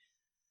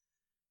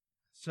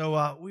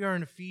We are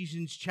in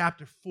Ephesians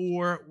chapter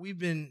 4. We've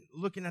been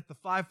looking at the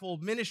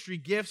fivefold ministry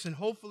gifts, and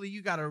hopefully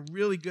you got a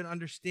really good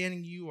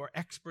understanding. You are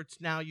experts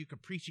now. You can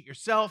preach it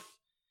yourself.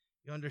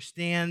 You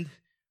understand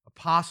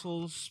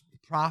apostles,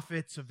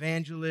 prophets,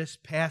 evangelists,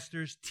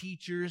 pastors,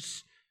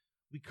 teachers.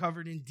 We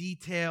covered in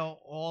detail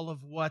all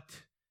of what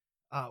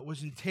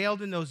was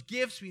entailed in those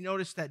gifts. We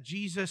noticed that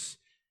Jesus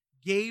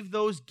gave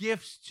those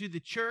gifts to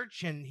the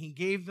church, and he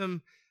gave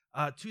them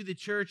to the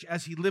church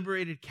as he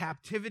liberated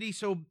captivity.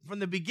 So from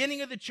the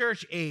beginning of the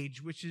church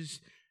age, which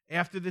is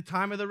after the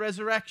time of the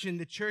resurrection,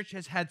 the church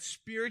has had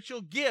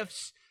spiritual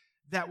gifts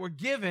that were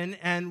given,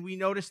 and we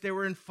noticed they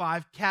were in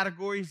 5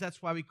 categories.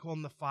 That's why we call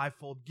them the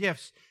fivefold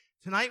gifts.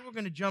 Tonight we're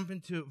going to jump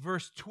into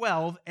verse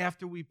 12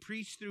 after we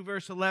preach through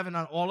verse 11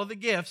 on all of the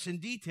gifts in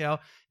detail.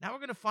 Now we're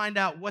going to find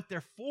out what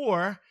they're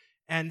for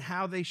and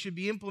how they should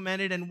be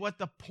implemented and what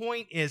the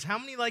point is. How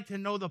many like to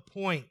know the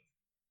point?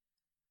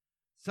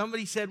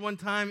 Somebody said one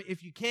time,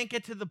 if you can't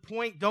get to the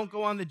point, don't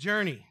go on the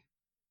journey.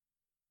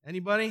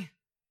 Anybody?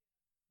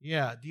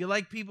 Yeah. Do you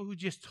like people who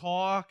just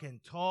talk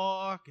and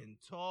talk and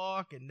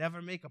talk and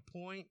never make a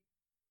point?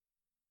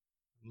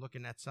 I'm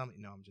looking at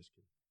something. No, I'm just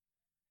kidding.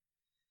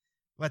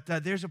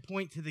 But there's a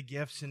point to the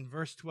gifts. In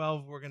verse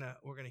 12, we're gonna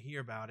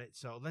hear about it.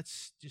 So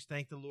let's just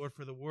thank the Lord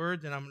for the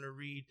word. Then I'm going to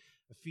read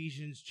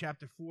Ephesians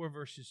chapter 4,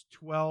 verses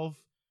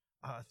 12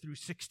 through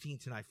 16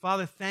 tonight.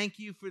 Father, thank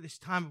you for this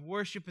time of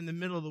worship in the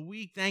middle of the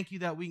week. Thank you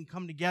that we can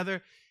come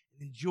together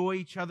and enjoy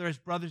each other as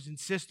brothers and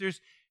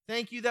sisters.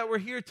 Thank you that we're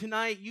here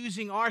tonight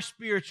using our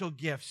spiritual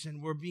gifts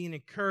and we're being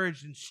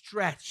encouraged and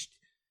stretched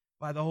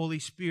by the Holy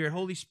Spirit.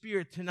 Holy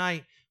Spirit,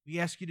 tonight we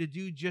ask you to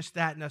do just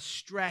that and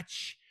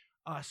stretch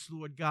us,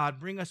 Lord God.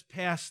 Bring us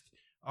past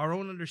our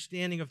own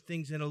understanding of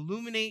things and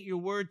illuminate your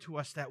word to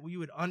us that we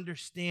would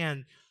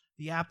understand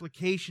the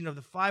application of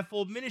the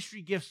fivefold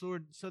ministry gifts,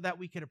 Lord, so that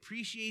we could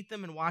appreciate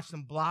them and watch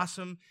them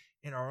blossom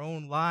in our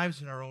own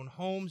lives, in our own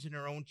homes, in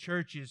our own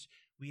churches.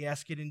 We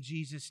ask it in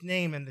Jesus'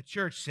 name. And the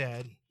church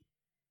said,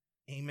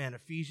 amen.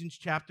 Ephesians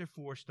chapter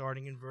 4,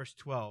 starting in verse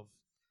 12.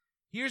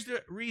 Here's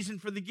the reason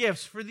for the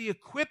gifts: for the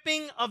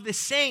equipping of the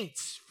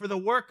saints, for the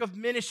work of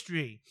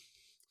ministry,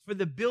 for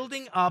the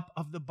building up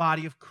of the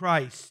body of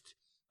Christ,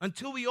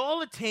 until we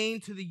all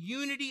attain to the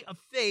unity of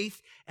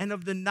faith and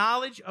of the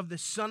knowledge of the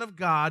Son of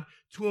God,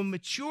 to a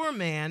mature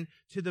man,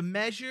 to the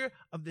measure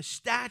of the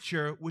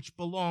stature which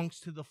belongs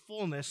to the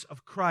fullness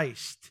of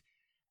Christ.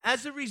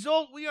 As a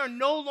result, we are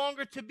no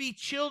longer to be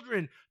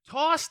children,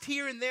 tossed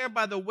here and there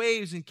by the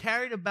waves and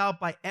carried about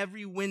by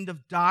every wind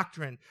of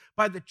doctrine,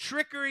 by the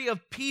trickery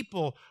of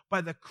people, by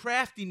the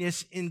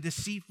craftiness in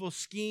deceitful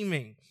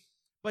scheming.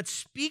 But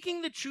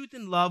speaking the truth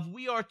in love,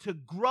 we are to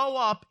grow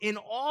up in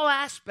all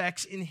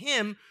aspects in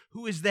him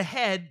who is the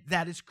head,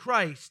 that is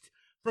Christ,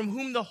 from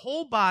whom the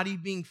whole body,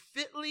 being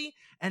fitted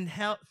and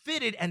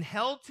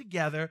held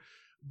together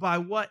by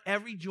what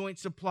every joint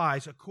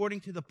supplies,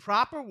 according to the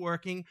proper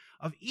working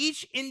of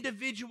each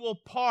individual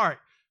part,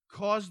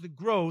 cause the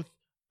growth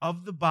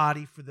of the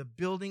body for the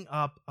building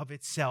up of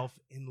itself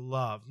in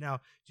love.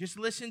 Now, just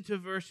listen to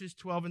verses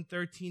 12 and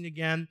 13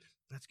 again.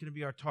 That's going to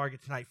be our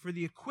target tonight. For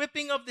the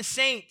equipping of the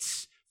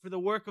saints, for the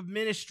work of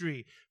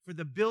ministry, for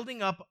the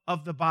building up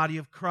of the body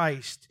of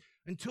Christ,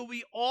 until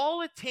we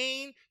all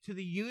attain to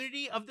the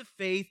unity of the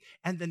faith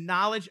and the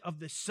knowledge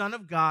of the Son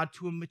of God,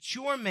 to a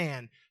mature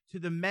man, to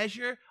the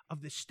measure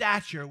of the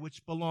stature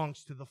which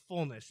belongs to the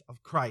fullness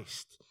of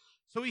Christ.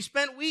 So we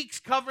spent weeks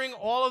covering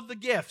all of the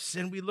gifts,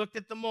 and we looked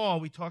at them all.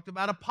 We talked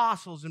about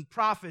apostles and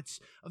prophets,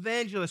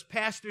 evangelists,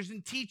 pastors,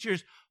 and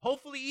teachers.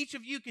 Hopefully each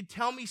of you could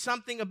tell me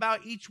something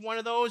about each one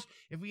of those.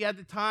 If we had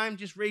the time,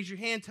 just raise your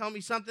hand, tell me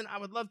something. I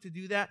would love to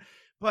do that.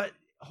 But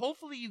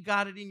hopefully you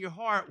got it in your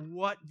heart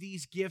what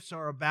these gifts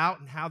are about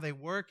and how they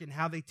work and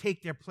how they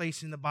take their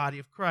place in the body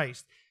of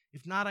Christ.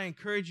 If not, I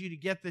encourage you to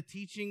get the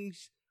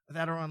teachings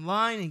that are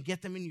online and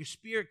get them in your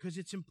spirit, because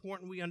it's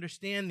important we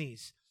understand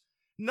these.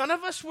 None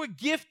of us were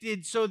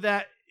gifted so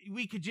that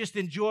we could just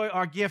enjoy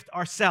our gift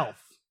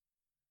ourselves.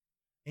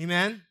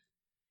 Amen?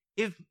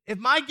 If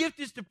my gift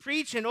is to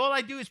preach and all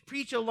I do is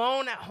preach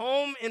alone at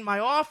home in my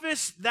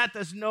office, that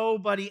does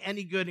nobody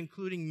any good,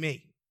 including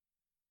me.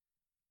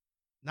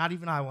 Not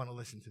even I want to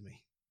listen to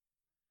me.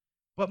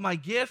 But my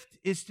gift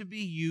is to be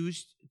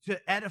used to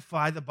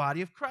edify the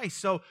body of Christ.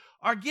 So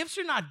our gifts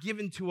are not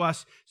given to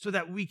us so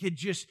that we could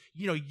just,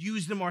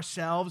 use them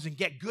ourselves and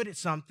get good at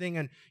something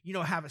and,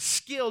 have a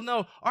skill.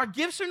 No, our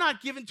gifts are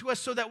not given to us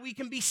so that we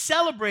can be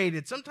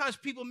celebrated. Sometimes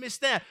people miss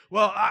that.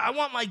 Well, I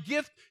want my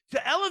gift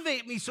to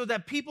elevate me so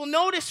that people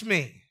notice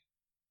me.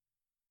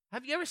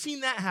 Have you ever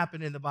seen that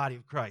happen in the body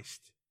of Christ?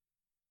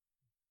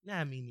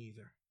 Nah, me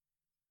neither.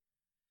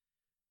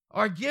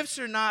 Our gifts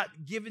are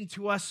not given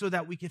to us so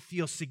that we could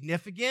feel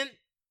significant,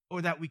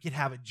 or that we could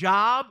have a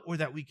job, or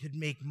that we could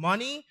make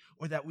money,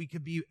 or that we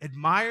could be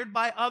admired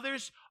by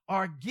others.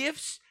 Our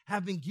gifts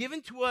have been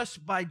given to us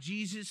by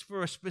Jesus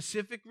for a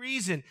specific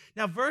reason.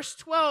 Now, verse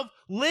 12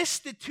 lists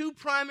the 2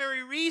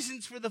 primary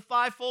reasons for the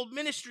fivefold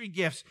ministry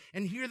gifts,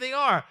 and here they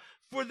are.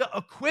 For the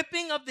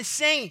equipping of the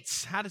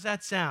saints. How does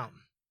that sound?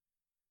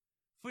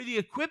 For the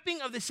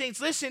equipping of the saints.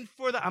 Listen,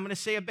 I'm going to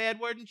say a bad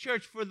word in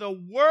church. For the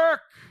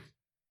work.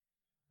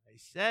 I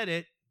said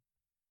it.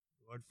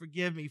 Lord,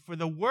 forgive me. For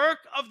the work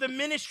of the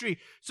ministry.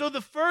 So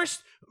the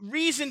first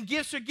reason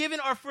gifts are given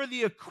are for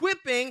the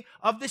equipping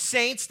of the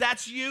saints.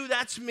 That's you,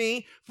 that's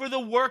me. For the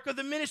work of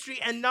the ministry.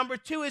 And number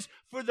two is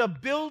for the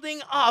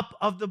building up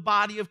of the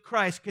body of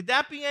Christ. Could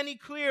that be any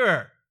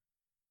clearer?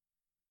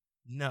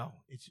 No,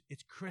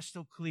 it's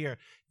crystal clear.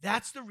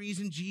 That's the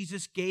reason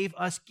Jesus gave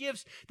us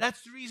gifts.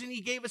 That's the reason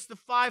he gave us the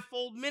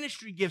fivefold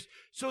ministry gifts.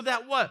 So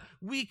that what?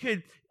 We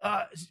could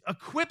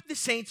equip the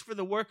saints for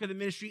the work of the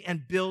ministry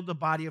and build the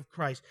body of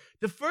Christ.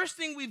 The first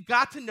thing we've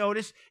got to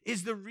notice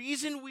is the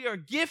reason we are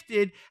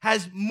gifted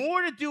has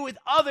more to do with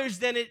others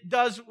than it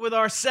does with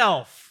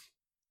ourselves.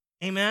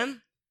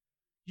 Amen?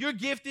 Your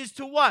gift is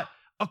to what?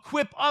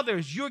 Equip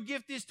others. Your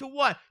gift is to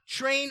what?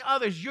 Train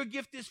others. Your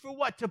gift is for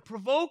what? To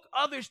provoke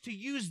others to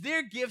use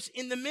their gifts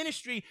in the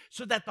ministry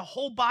so that the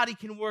whole body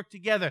can work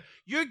together.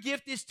 Your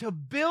gift is to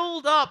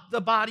build up the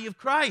body of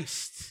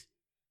Christ.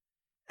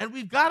 And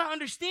we've got to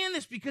understand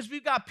this because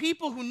we've got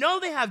people who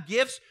know they have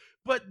gifts,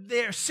 but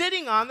they're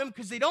sitting on them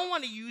because they don't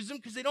want to use them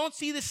because they don't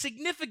see the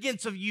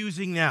significance of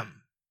using them.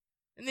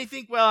 And they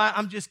think, well,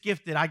 I'm just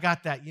gifted. I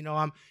got that.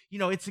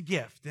 It's a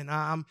gift.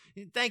 And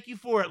thank you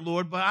for it,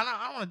 Lord, but I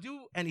don't want to do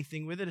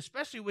anything with it,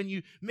 especially when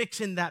you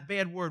mix in that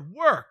bad word,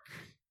 work.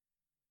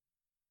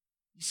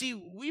 You see,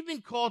 we've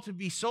been called to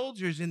be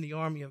soldiers in the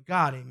army of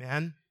God,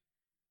 amen?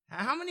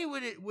 How many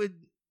would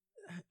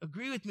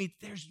agree with me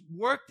there's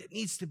work that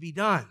needs to be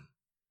done?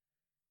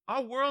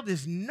 Our world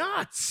is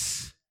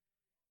nuts.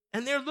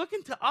 And they're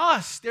looking to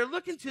us. They're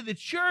looking to the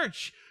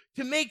church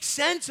to make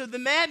sense of the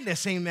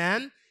madness,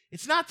 amen?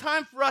 It's not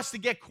time for us to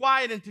get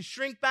quiet and to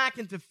shrink back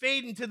and to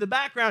fade into the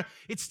background.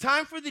 It's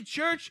time for the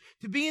church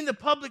to be in the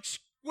public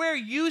square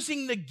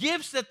using the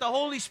gifts that the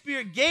Holy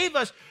Spirit gave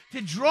us to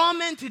draw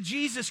men to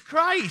Jesus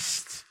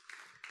Christ.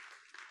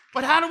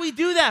 But how do we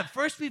do that?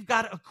 First, we've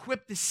got to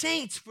equip the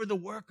saints for the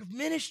work of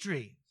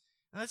ministry.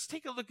 Now, let's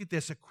take a look at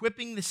this,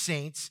 equipping the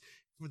saints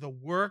for the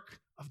work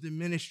of the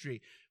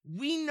ministry.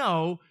 We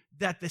know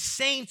that the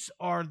saints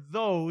are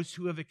those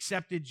who have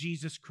accepted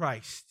Jesus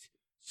Christ.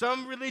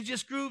 Some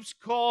religious groups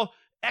call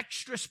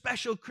extra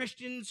special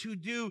Christians who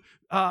do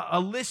a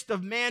list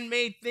of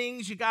man-made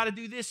things. You got to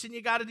do this and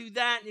you got to do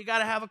that, and you got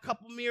to have a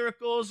couple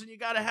miracles, and you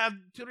got to have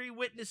 3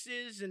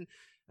 witnesses and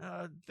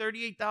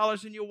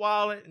 $38 in your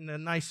wallet and a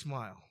nice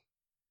smile.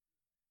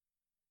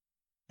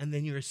 And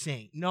then you're a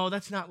saint. No,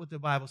 that's not what the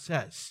Bible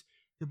says.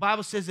 The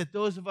Bible says that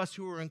those of us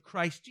who are in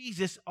Christ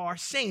Jesus are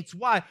saints.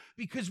 Why?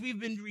 Because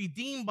we've been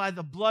redeemed by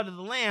the blood of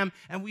the Lamb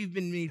and we've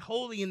been made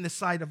holy in the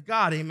sight of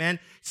God. Amen.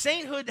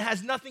 Sainthood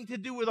has nothing to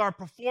do with our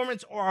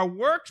performance or our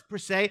works per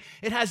se.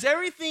 It has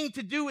everything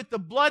to do with the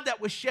blood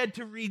that was shed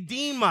to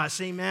redeem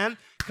us. Amen.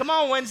 Come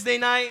on, Wednesday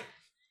night.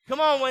 Come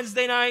on,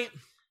 Wednesday night.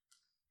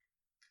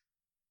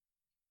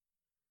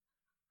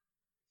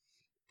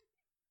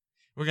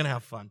 We're going to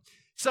have fun.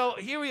 So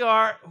here we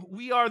are.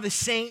 We are the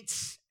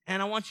saints.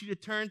 And I want you to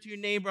turn to your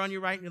neighbor on your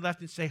right and your left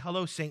and say,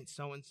 hello, Saint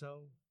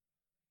so-and-so.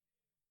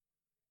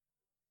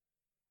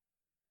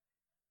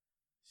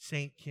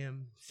 Saint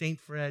Kim, Saint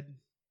Fred.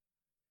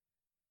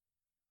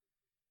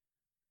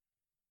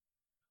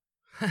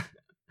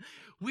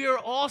 We are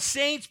all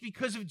saints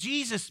because of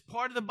Jesus,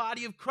 part of the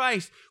body of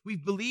Christ.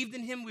 We've believed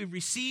in him. We've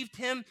received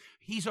him.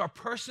 He's our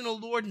personal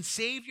Lord and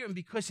Savior. And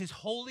because his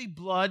holy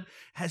blood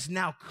has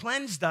now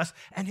cleansed us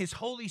and his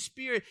Holy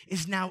Spirit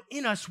is now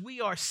in us, we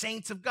are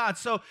saints of God.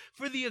 So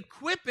for the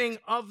equipping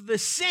of the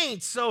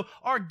saints, so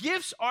our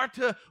gifts are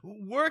to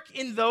work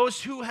in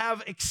those who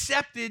have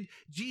accepted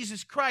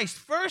Jesus Christ.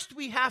 First,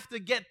 we have to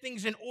get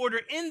things in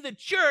order in the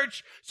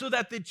church so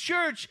that the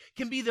church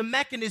can be the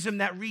mechanism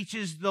that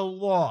reaches the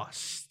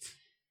lost.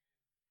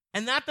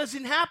 And that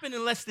doesn't happen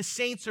unless the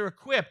saints are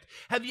equipped.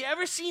 Have you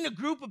ever seen a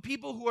group of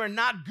people who are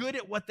not good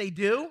at what they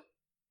do?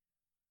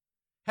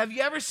 Have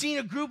you ever seen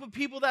a group of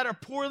people that are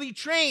poorly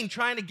trained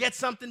trying to get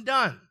something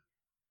done?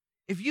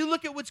 If you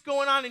look at what's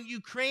going on in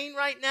Ukraine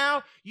right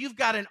now, you've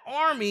got an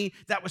army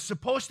that was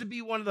supposed to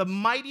be one of the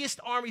mightiest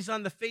armies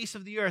on the face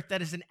of the earth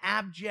that is an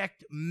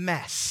abject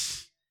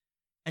mess.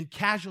 And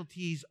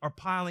casualties are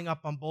piling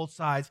up on both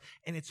sides,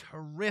 and it's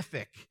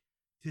horrific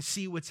to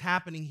see what's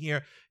happening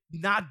here.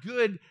 Not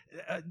good.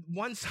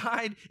 One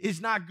side is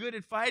not good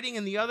at fighting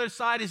and the other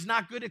side is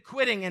not good at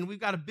quitting, and we've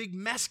got a big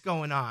mess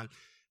going on.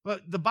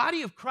 But the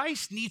body of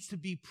Christ needs to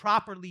be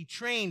properly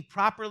trained,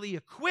 properly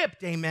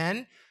equipped,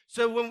 amen?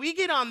 So when we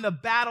get on the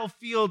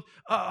battlefield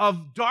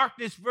of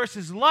darkness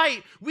versus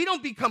light, we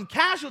don't become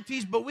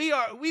casualties, but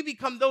we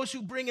become those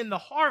who bring in the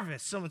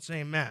harvest. Someone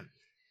say amen.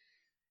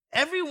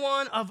 Every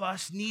one of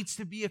us needs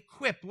to be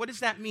equipped. What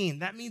does that mean?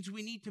 That means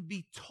we need to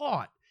be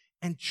taught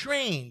and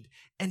trained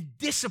and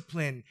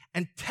disciplined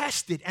and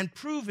tested and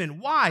proven.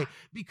 Why?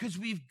 Because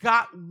we've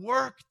got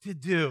work to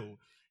do.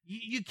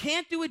 You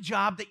can't do a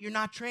job that you're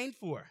not trained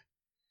for.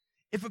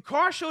 If a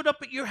car showed up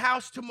at your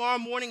house tomorrow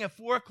morning at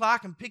 4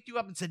 o'clock and picked you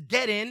up and said,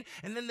 get in,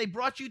 and then they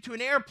brought you to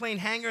an airplane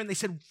hangar and they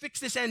said,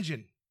 fix this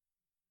engine.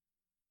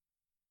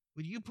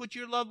 Would you put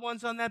your loved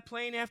ones on that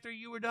plane after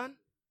you were done?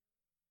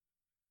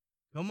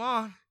 Come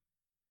on.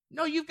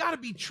 No, you've got to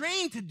be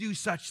trained to do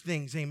such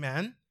things,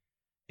 amen?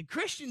 And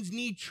Christians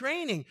need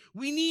training.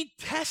 We need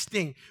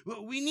testing.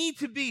 We need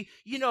to be,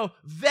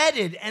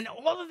 vetted. And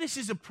all of this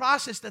is a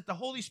process that the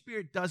Holy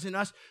Spirit does in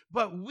us,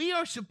 but we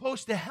are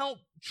supposed to help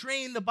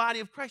train the body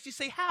of Christ. You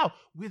say, how?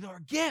 With our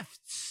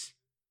gifts.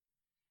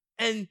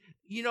 And,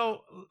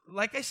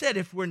 like I said,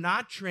 if we're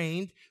not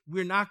trained,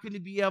 we're not going to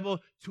be able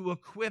to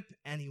equip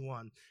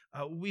anyone.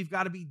 We've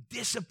got to be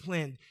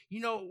disciplined.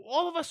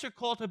 All of us are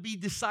called to be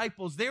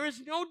disciples. There is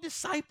no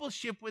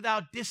discipleship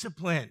without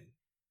discipline.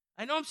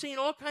 I know I'm saying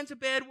all kinds of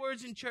bad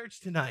words in church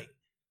tonight.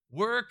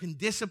 Work and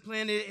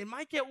discipline, it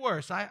might get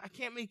worse. I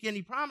can't make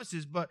any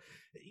promises, but,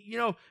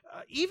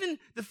 even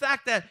the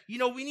fact that,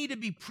 we need to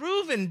be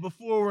proven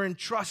before we're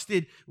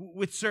entrusted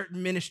with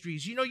certain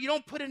ministries. You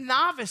don't put a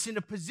novice in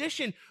a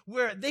position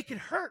where they can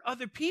hurt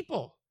other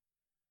people.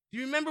 Do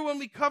you remember when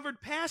we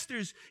covered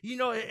pastors,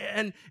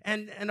 and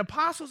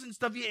apostles and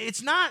stuff?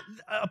 It's not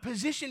a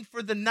position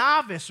for the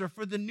novice or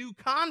for the new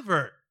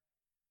convert.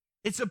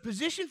 It's a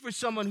position for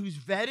someone who's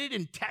vetted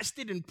and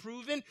tested and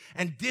proven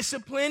and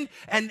disciplined.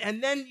 And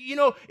then,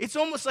 it's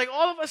almost like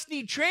all of us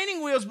need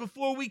training wheels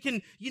before we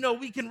can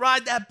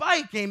ride that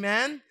bike,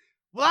 amen?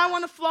 Well, I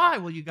want to fly.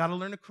 Well, you got to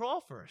learn to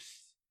crawl first.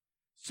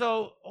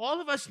 So all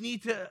of us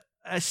need to,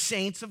 as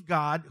saints of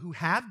God who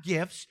have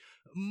gifts,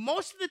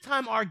 most of the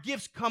time our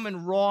gifts come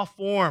in raw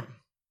form.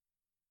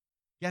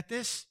 Get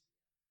this?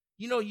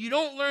 You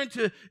don't learn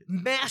to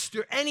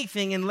master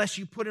anything unless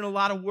you put in a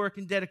lot of work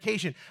and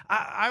dedication.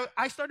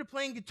 I started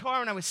playing guitar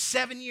when I was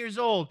 7 years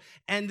old,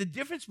 and the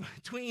difference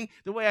between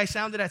the way I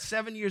sounded at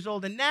 7 years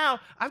old and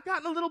now, I've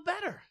gotten a little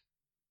better.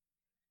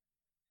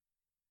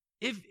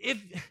 If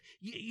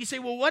you say,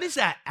 well, what is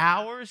that?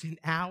 Hours and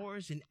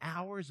hours and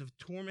hours of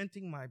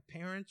tormenting my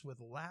parents with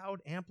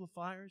loud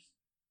amplifiers?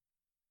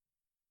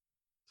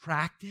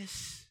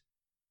 Practice,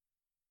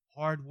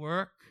 hard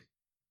work,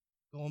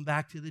 going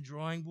back to the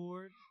drawing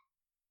board.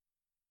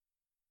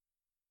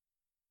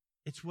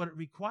 It's what it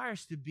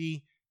requires to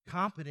be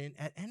competent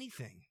at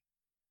anything.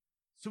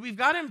 So we've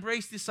got to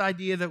embrace this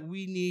idea that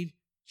we need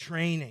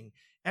training.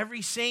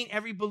 Every saint,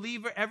 every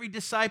believer, every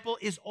disciple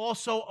is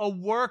also a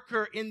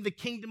worker in the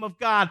kingdom of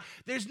God.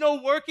 There's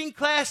no working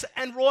class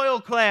and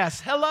royal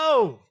class.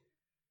 Hello.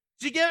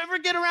 Did you ever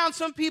get around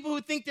some people who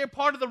think they're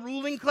part of the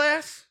ruling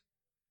class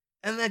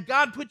and that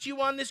God put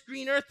you on this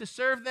green earth to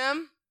serve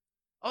them?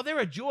 Oh, they're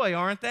a joy,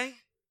 aren't they?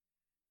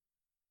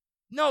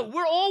 No,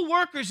 we're all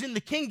workers in the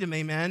kingdom,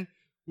 amen.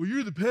 Well,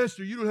 you're the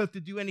pastor. You don't have to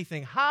do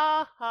anything.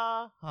 Ha,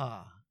 ha,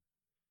 ha.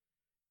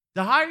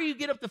 The higher you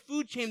get up the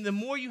food chain, the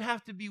more you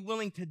have to be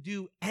willing to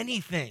do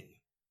anything.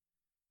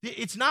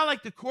 It's not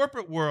like the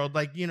corporate world,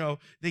 like,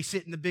 they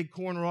sit in the big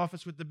corner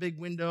office with the big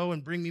window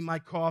and bring me my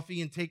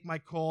coffee and take my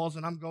calls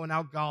and I'm going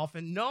out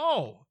golfing.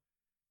 No.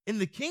 In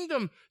the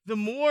kingdom, the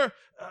more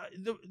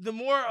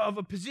of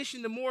a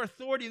position, the more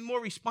authority, the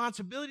more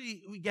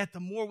responsibility we get, the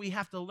more we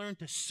have to learn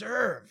to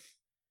serve.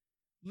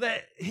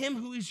 Let him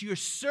who is your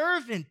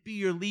servant be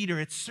your leader.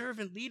 It's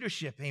servant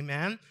leadership,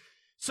 amen?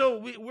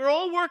 So we're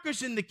all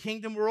workers in the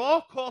kingdom. We're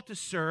all called to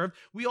serve.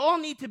 We all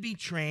need to be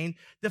trained.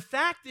 The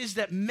fact is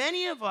that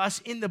many of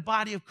us in the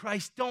body of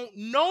Christ don't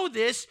know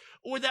this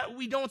or that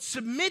we don't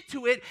submit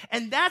to it,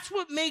 and that's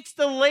what makes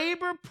the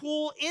labor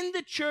pool in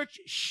the church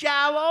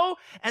shallow,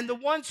 and the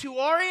ones who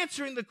are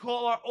answering the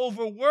call are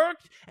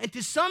overworked, and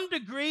to some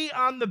degree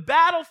on the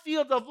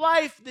battlefield of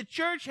life, the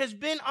church has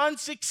been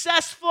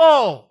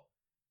unsuccessful.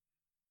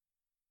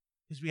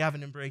 Because we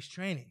haven't embraced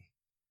training.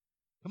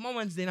 Come on,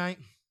 Wednesday night.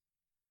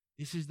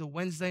 This is the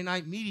Wednesday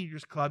night Meat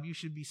Eaters Club. You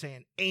should be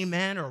saying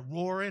amen or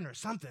roaring or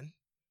something.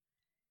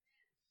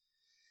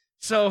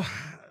 So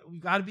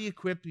we've got to be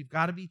equipped. We've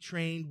got to be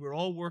trained. We're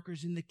all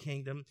workers in the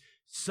kingdom.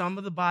 Some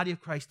of the body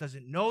of Christ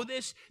doesn't know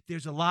this.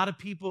 There's a lot of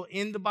people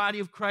in the body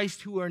of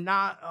Christ who are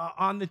not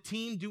on the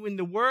team doing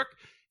the work.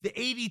 The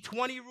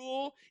 80-20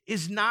 rule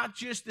is not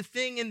just a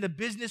thing in the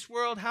business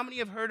world. How many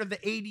have heard of the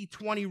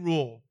 80-20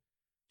 rule?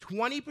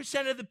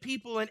 20% of the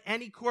people in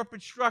any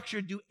corporate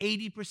structure do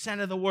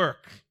 80% of the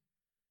work.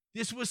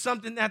 This was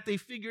something that they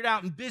figured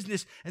out in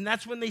business, and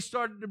that's when they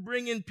started to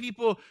bring in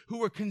people who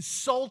were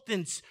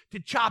consultants to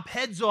chop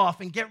heads off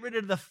and get rid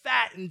of the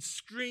fat and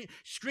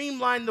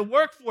streamline the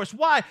workforce.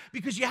 Why?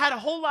 Because you had a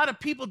whole lot of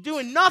people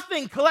doing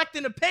nothing,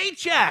 collecting a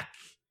paycheck.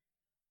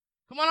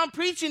 Come on, I'm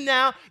preaching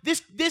now.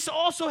 This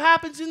also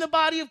happens in the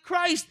body of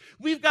Christ.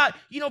 We've got,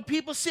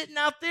 people sitting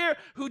out there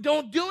who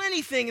don't do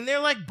anything, and they're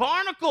like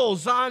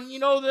barnacles on,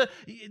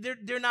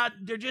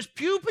 they're just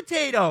pew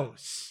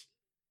potatoes.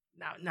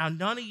 Now,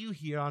 none of you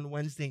here on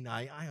Wednesday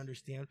night, I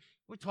understand.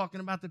 We're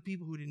talking about the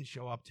people who didn't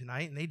show up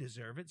tonight, and they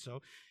deserve it.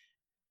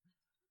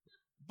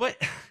 But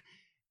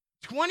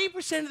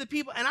 20% of the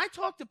people, and I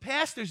talk to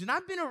pastors, and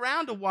I've been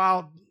around a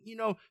while,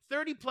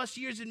 30 plus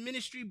years in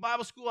ministry,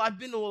 Bible school. I've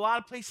been to a lot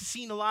of places,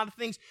 seen a lot of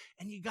things,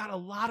 and you got a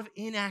lot of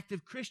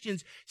inactive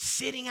Christians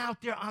sitting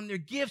out there on their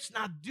gifts,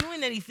 not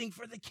doing anything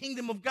for the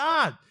kingdom of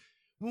God.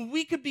 When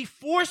we could be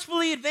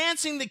forcefully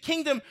advancing the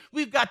kingdom,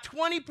 we've got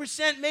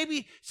 20%,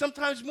 maybe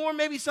sometimes more,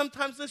 maybe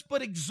sometimes less,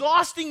 but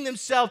exhausting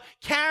themselves,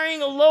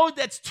 carrying a load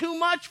that's too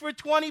much for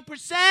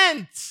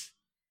 20%.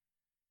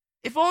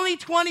 If only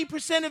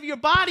 20% of your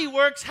body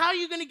works, how are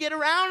you going to get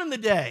around in the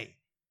day?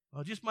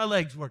 Well, just my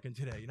legs working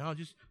today,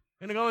 just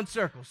going to go in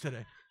circles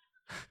today.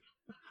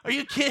 Are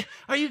you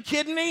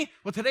kidding me?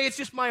 Well, today it's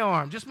just my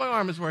arm. Just my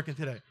arm is working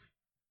today.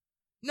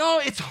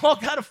 No, it's all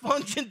got to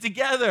function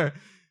together.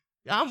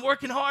 I'm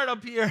working hard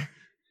up here.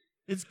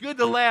 It's good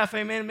to laugh,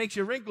 amen. It makes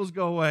your wrinkles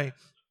go away.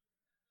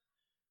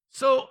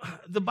 So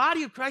the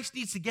body of Christ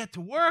needs to get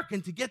to work,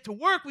 and to get to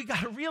work, we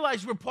got to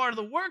realize we're part of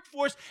the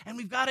workforce, and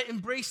we've got to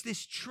embrace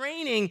this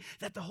training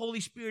that the Holy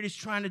Spirit is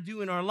trying to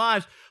do in our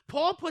lives.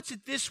 Paul puts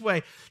it this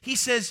way. He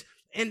says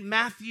in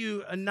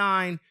Matthew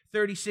 9,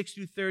 36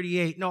 through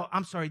 38. No,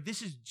 I'm sorry.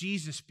 This is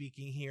Jesus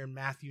speaking here in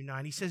Matthew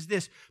 9. He says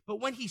this, but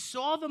when he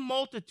saw the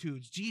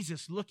multitudes,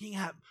 Jesus looking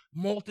at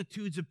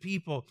multitudes of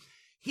people,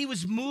 he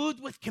was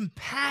moved with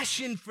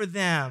compassion for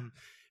them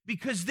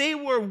because they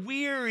were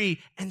weary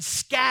and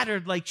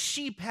scattered like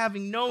sheep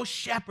having no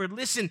shepherd.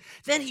 Listen,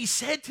 then he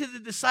said to the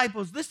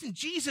disciples, listen,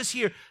 Jesus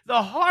here,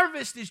 the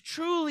harvest is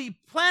truly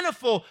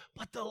plentiful,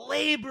 but the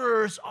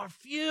laborers are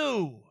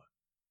few.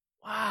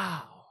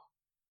 Wow.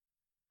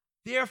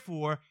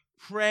 Therefore,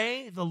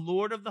 pray the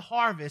Lord of the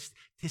harvest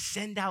to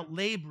send out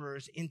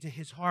laborers into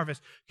his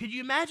harvest. Could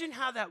you imagine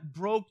how that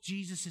broke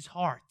Jesus'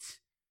 heart?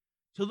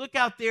 To look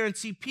out there and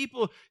see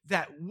people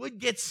that would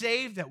get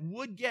saved, that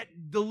would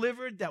get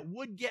delivered, that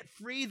would get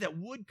free, that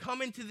would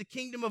come into the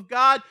kingdom of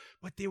God,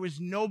 but there was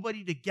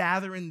nobody to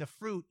gather in the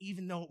fruit,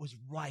 even though it was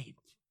ripe.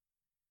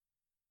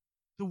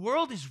 The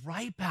world is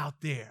ripe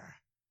out there.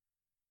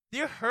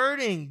 They're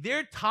hurting.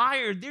 They're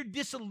tired. They're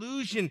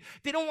disillusioned.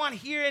 They don't want to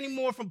hear any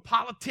more from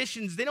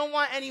politicians. They don't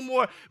want any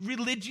more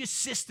religious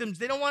systems.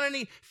 They don't want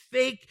any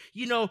fake,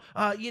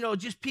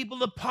 just people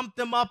to pump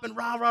them up and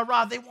rah, rah,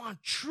 rah. They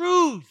want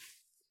truth.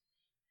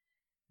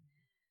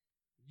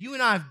 You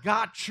and I have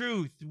got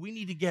truth. We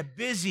need to get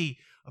busy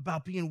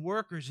about being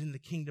workers in the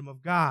kingdom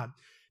of God.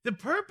 The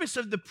purpose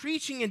of the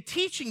preaching and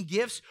teaching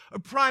gifts are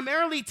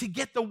primarily to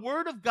get the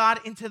word of God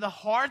into the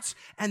hearts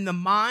and the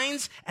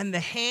minds and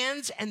the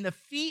hands and the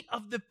feet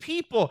of the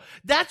people.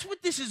 That's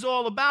what this is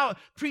all about,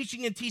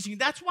 preaching and teaching.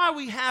 That's why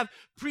we have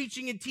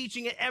preaching and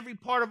teaching at every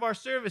part of our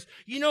service.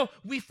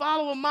 We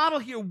follow a model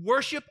here,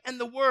 worship and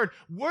the word.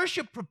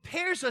 Worship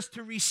prepares us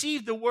to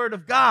receive the word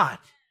of God.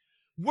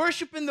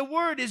 Worship in the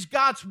word is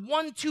God's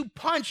 1-2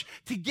 punch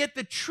to get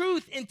the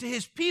truth into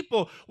his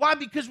people. Why?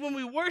 Because when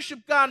we worship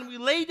God and we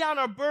lay down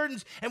our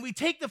burdens and we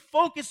take the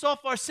focus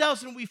off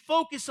ourselves and we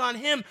focus on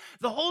him,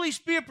 the Holy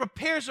Spirit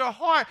prepares our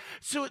heart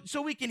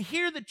so we can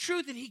hear the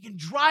truth and he can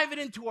drive it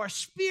into our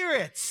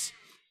spirits.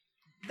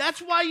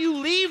 That's why you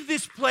leave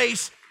this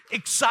place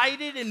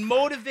excited and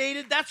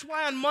motivated. That's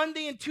why on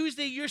Monday and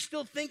Tuesday you're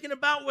still thinking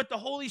about what the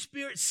Holy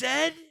Spirit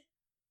said.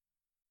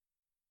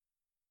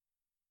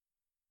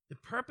 The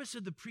purpose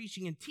of the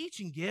preaching and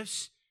teaching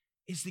gifts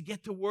is to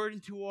get the word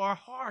into our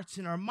hearts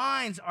and our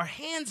minds, our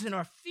hands and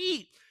our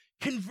feet.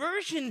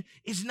 Conversion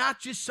is not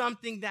just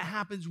something that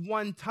happens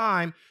one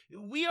time.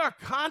 We are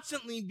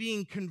constantly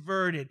being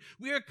converted.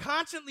 We are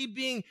constantly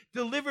being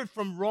delivered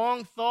from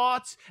wrong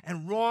thoughts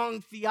and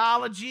wrong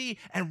theology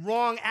and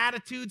wrong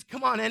attitudes.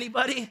 Come on,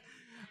 anybody?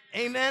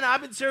 Amen.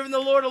 I've been serving the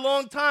Lord a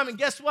long time, and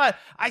guess what?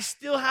 I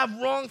still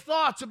have wrong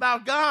thoughts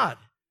about God.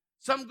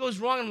 Something goes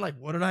wrong, and I'm like,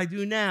 what did I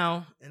do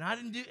now? And I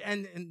didn't do,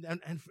 and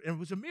it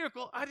was a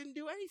miracle. I didn't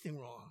do anything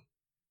wrong.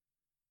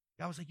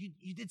 God was like,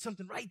 you did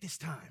something right this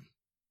time.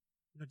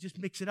 Just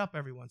mix it up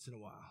every once in a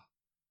while.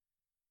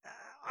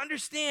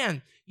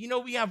 Understand,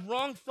 we have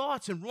wrong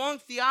thoughts and wrong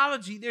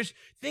theology. There's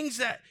things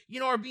that,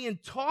 are being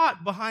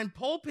taught behind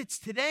pulpits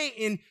today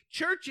in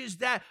churches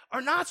that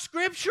are not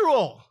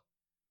scriptural.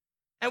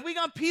 And we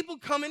got people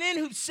coming in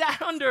who've sat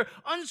under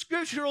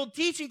unscriptural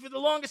teaching for the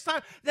longest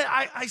time that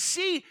I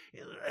see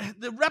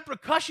the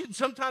repercussions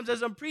sometimes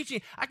as I'm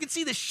preaching. I can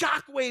see the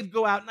shock wave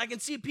go out, and I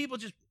can see people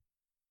just...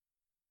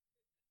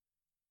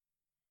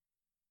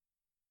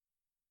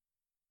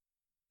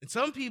 And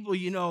some people,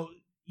 you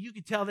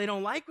can tell they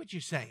don't like what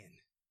you're saying.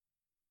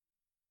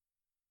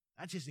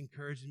 That just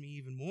encourages me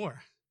even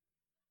more.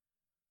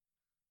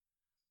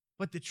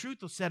 But the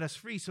truth will set us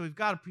free, so we've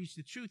got to preach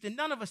the truth. And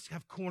none of us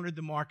have cornered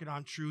the market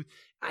on truth.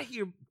 I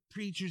hear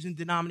preachers in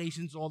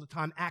denominations all the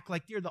time act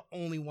like they're the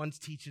only ones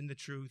teaching the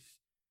truth.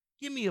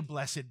 Give me a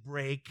blessed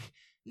break.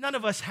 None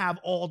of us have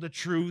all the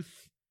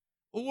truth.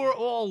 We're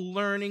all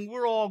learning.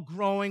 We're all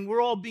growing.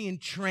 We're all being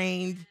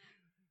trained.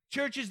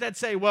 Churches that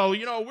say, well,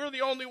 we're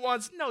the only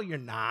ones. No, you're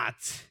not.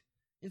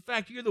 In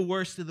fact, you're the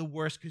worst of the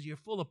worst because you're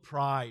full of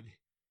pride,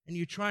 and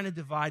you're trying to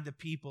divide the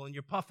people, and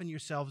you're puffing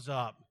yourselves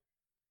up.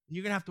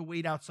 You're going to have to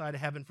wait outside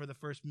of heaven for the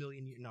first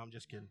million years. No, I'm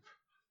just kidding.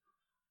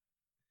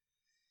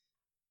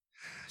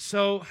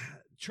 So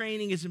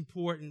training is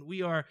important.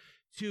 We are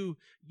to,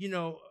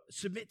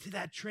 submit to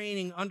that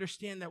training,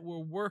 understand that we're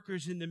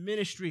workers in the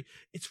ministry.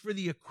 It's for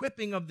the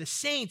equipping of the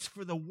saints,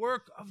 for the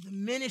work of the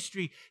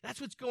ministry.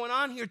 That's what's going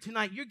on here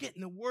tonight. You're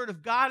getting the word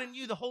of God in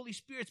you. The Holy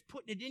Spirit's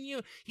putting it in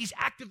you. He's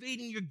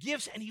activating your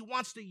gifts, and he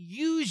wants to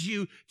use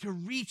you to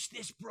reach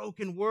this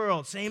broken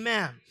world. Say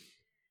amen.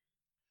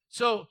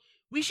 So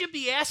we should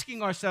be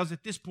asking ourselves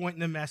at this point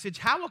in the message,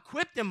 how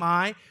equipped am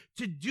I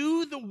to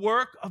do the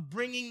work of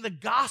bringing the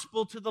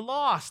gospel to the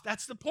lost?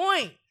 That's the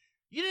point.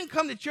 You didn't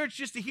come to church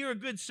just to hear a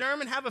good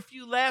sermon, have a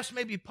few laughs,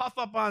 maybe puff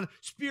up on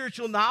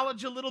spiritual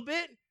knowledge a little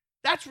bit.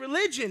 That's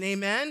religion,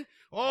 amen?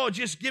 Oh,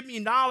 just give me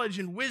knowledge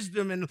and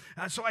wisdom and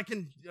so I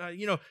can,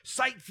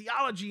 cite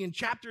theology and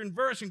chapter and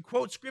verse and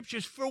quote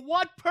scriptures. For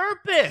what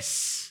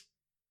purpose?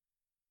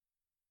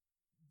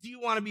 Do you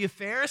want to be a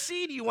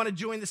Pharisee? Do you want to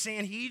join the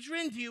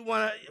Sanhedrin? Do you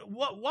want to,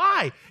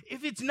 why?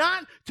 If it's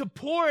not to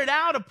pour it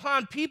out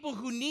upon people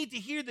who need to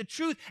hear the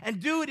truth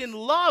and do it in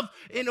love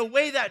in a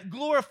way that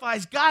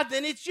glorifies God,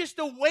 then it's just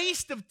a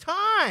waste of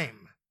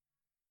time.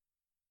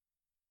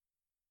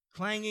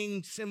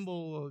 Clanging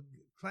cymbal,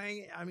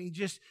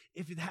 just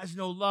if it has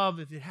no love,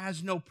 if it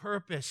has no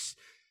purpose.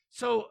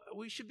 So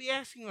we should be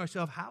asking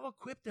ourselves, how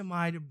equipped am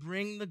I to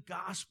bring the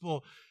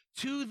gospel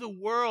to the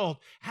world?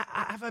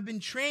 Have I been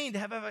trained?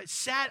 Have I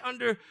sat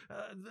under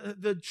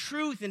the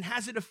truth, and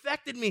has it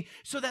affected me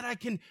so that I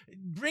can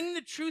bring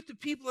the truth to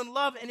people in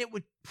love and it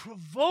would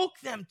provoke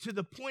them to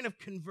the point of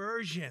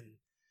conversion?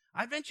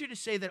 I venture to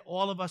say that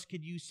all of us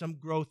could use some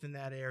growth in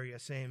that area.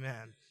 Say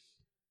amen.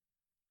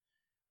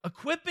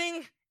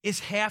 Equipping is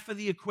half of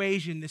the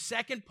equation. The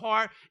second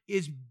part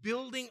is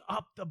building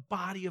up the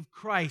body of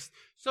Christ.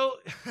 So,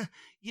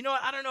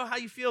 I don't know how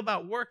you feel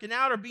about working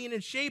out or being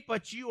in shape,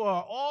 but you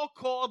are all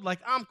called, like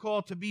I'm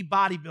called, to be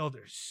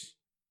bodybuilders.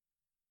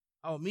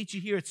 I'll meet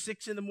you here at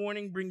 6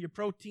 a.m, bring your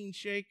protein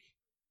shake.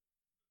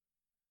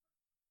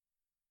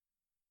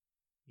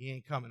 You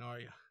ain't coming, are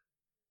you?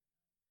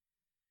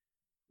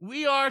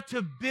 We are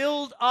to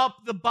build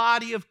up the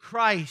body of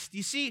Christ.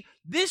 You see,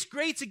 this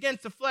grates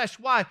against the flesh.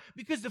 Why?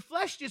 Because the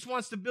flesh just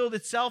wants to build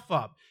itself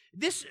up.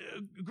 This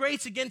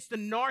grates against the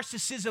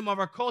narcissism of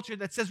our culture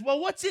that says, well,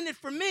 what's in it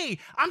for me?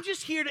 I'm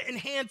just here to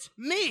enhance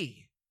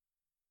me.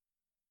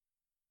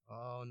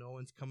 Oh, no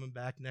one's coming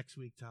back next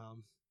week,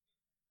 Tom.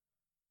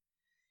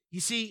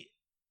 You see,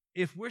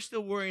 if we're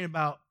still worrying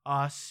about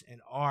us and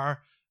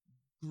our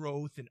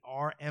growth and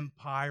our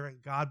empire and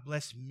God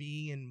bless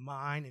me and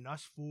mine and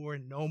us four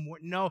and no more,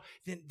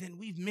 then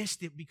we've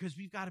missed it, because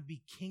we've got to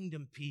be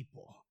kingdom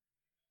people.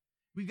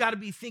 We've got to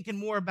be thinking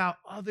more about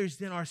others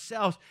than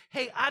ourselves.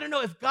 Hey, I don't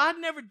know, if God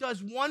never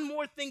does one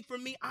more thing for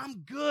me,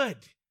 I'm good.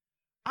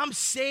 I'm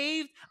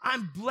saved.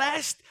 I'm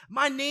blessed.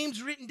 My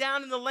name's written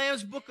down in the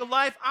Lamb's Book of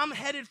Life. I'm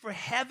headed for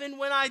heaven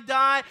when I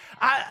die.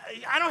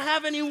 I don't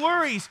have any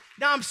worries.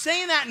 Now, I'm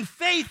saying that in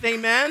faith,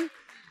 amen.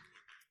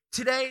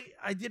 Today,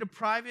 I did a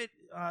private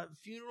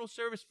funeral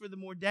service for the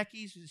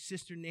Mordeckis.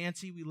 Sister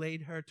Nancy, we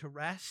laid her to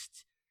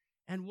rest.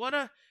 And what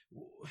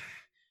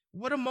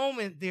a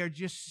moment there,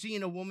 just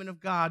seeing a woman of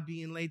God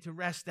being laid to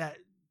rest that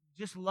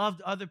just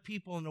loved other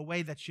people in a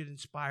way that should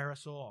inspire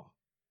us all.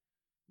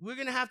 We're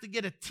going to have to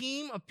get a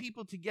team of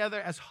people together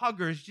as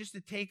huggers just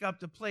to take up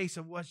the place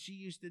of what she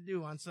used to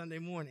do on Sunday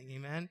morning,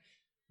 amen?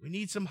 We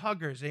need some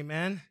huggers,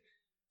 amen?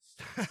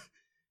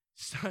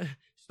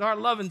 Start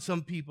loving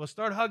some people.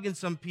 Start hugging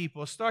some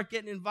people. Start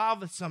getting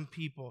involved with some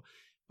people.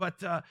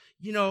 But, a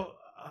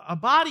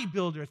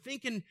bodybuilder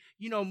thinking,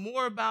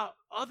 more about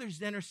others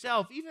than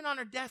herself. Even on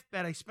her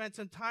deathbed, I spent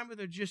some time with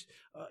her just,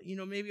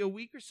 maybe a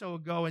week or so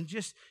ago. And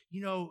just,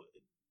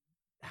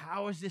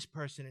 how is this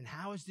person? And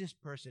how is this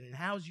person? And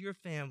how's your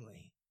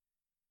family?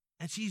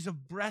 And she's a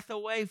breath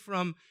away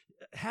from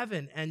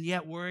heaven and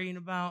yet worrying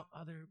about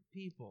other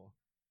people.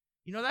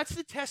 That's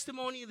the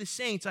testimony of the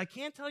saints. I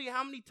can't tell you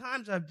how many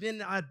times I've been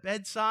at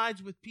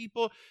bedsides with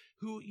people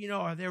who,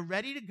 they're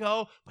ready to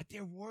go, but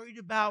they're worried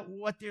about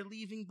what they're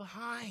leaving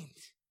behind.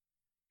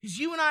 Because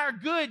you and I are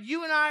good.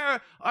 You and I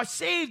are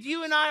saved.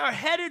 You and I are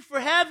headed for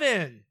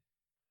heaven.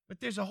 But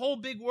there's a whole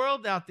big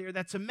world out there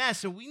that's a mess.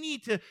 So we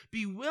need to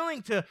be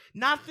willing to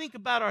not think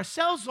about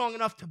ourselves long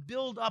enough to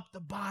build up the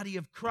body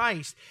of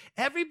Christ.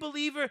 Every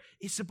believer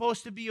is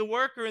supposed to be a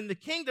worker in the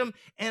kingdom,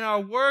 and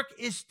our work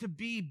is to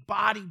be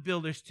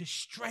bodybuilders, to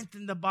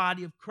strengthen the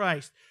body of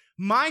Christ.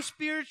 My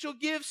spiritual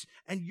gifts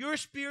and your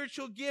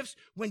spiritual gifts,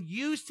 when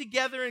used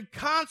together in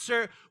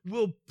concert,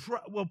 will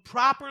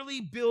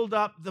properly build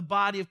up the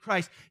body of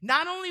Christ.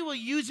 Not only will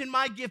using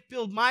my gift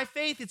build my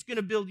faith, it's going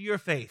to build your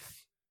faith.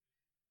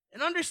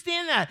 And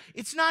understand that.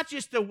 It's not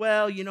just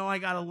I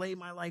got to lay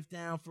my life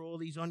down for all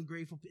these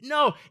ungrateful people.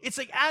 No, it's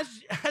like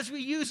as we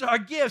use our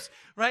gifts,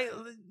 right?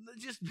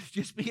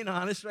 Just being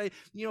honest, right?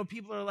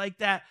 People are like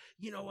that,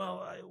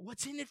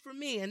 what's in it for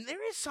me? And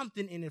there is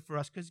something in it for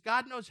us, because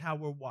God knows how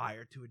we're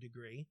wired to a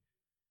degree.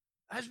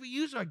 As we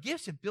use our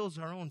gifts, it builds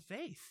our own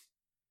faith.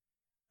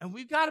 And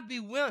we've got to be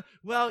willing.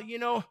 Well,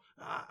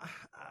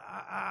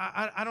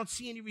 I don't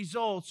see any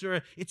results,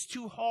 or it's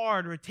too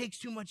hard, or it takes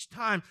too much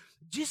time.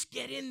 Just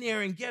get in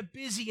there and get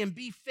busy and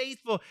be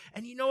faithful.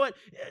 And you know what?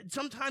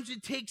 Sometimes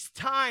it takes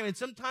time, and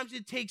sometimes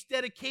it takes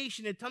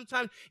dedication, and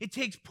sometimes it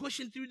takes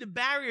pushing through the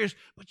barriers,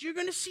 but you're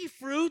going to see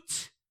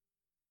fruit.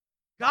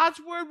 God's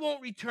word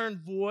won't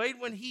return void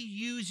when he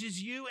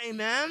uses you.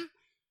 Amen?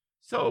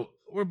 So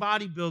we're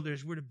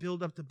bodybuilders. We're to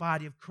build up the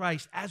body of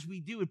Christ. As we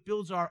do, it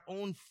builds our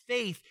own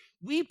faith.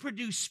 We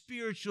produce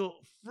spiritual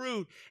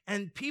fruit,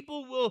 and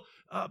people will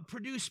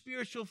produce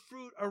spiritual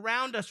fruit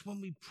around us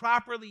when we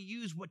properly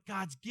use what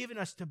God's given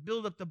us to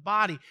build up the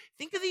body.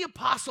 Think of the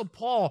Apostle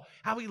Paul,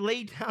 how he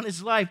laid down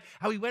his life,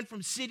 how he went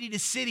from city to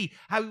city,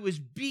 how he was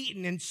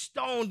beaten and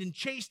stoned and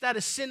chased out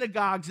of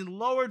synagogues and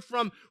lowered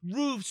from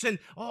roofs, and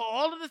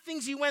all of the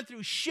things he went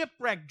through: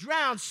 shipwreck,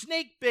 drowned,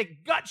 snake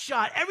bit, gut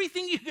shot,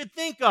 everything you could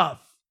think of.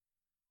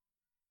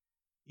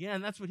 Yeah,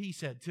 and that's what he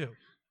said too.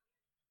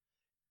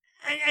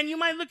 And you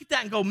might look at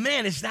that and go,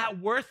 man, is that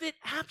worth it?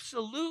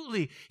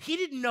 Absolutely. He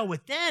didn't know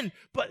it then,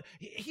 but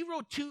he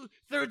wrote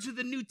 2/3 of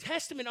the New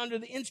Testament under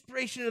the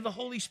inspiration of the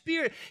Holy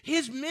Spirit.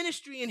 His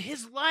ministry and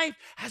his life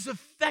has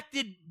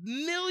affected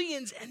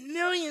millions and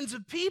millions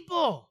of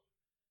people.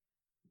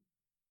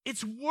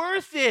 It's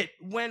worth it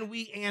when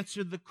we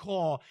answer the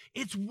call.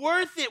 It's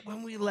worth it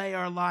when we lay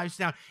our lives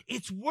down.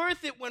 It's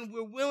worth it when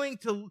we're willing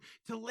to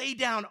lay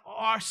down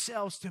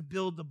ourselves to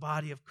build the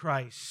body of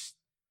Christ.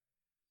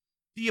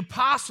 The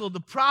apostle, the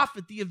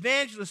prophet, the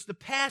evangelist, the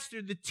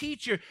pastor, the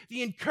teacher,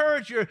 the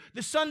encourager,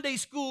 the Sunday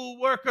school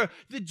worker,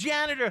 the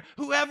janitor,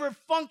 whoever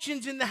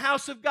functions in the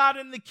house of God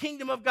and the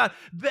kingdom of God.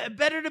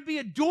 Better to be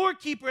a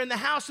doorkeeper in the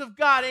house of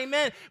God,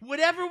 amen.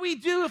 Whatever we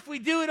do, if we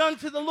do it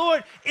unto the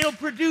Lord, it'll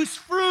produce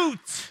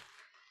fruit.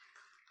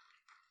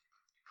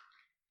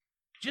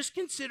 Just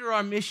consider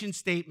our mission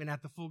statement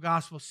at the Full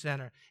Gospel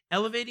Center: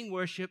 elevating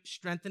worship,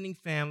 strengthening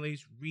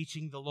families,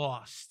 reaching the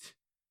lost.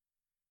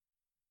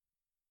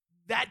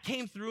 That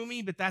came through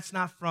me, but that's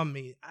not from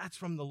me. That's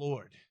from the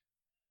Lord.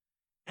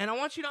 And I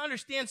want you to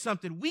understand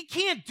something. We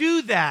can't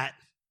do that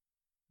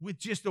with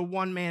just a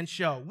one-man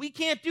show. We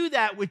can't do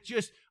that with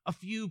just a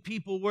few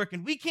people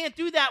working. We can't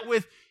do that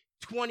with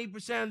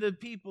 20% of the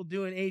people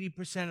doing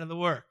 80% of the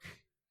work.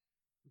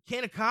 We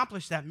can't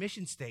accomplish that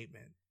mission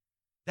statement.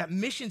 That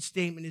mission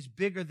statement is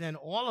bigger than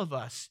all of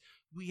us.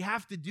 We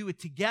have to do it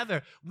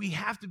together. We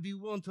have to be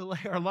willing to lay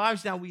our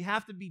lives down. We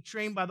have to be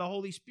trained by the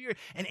Holy Spirit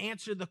and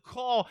answer the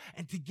call,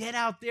 and to get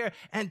out there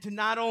and to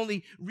not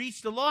only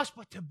reach the lost,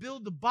 but to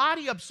build the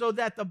body up so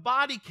that the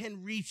body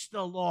can reach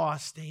the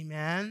lost.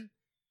 Amen.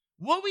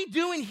 What we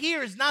do in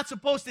here is not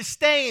supposed to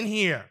stay in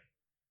here.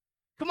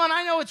 Come on,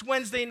 I know it's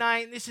Wednesday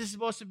night, and this is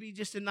supposed to be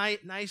just a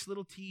nice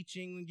little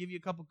teaching and give you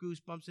a couple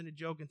goosebumps and a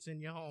joke and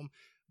send you home.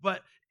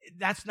 But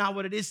that's not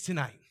what it is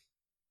tonight.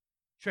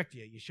 Tricked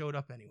you. You showed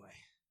up anyway.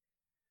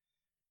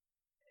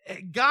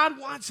 God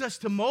wants us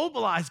to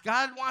mobilize.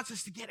 God wants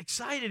us to get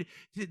excited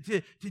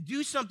to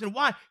do something.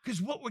 Why?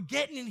 Because what we're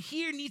getting in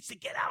here needs to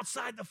get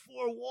outside the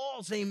four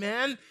walls,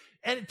 amen,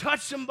 and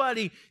touch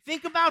somebody.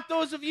 Think about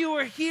those of you who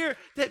are here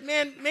that,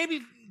 man,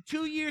 maybe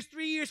 2 years,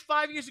 3 years,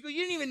 5 years ago, you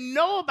didn't even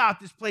know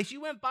about this place.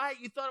 You went by it,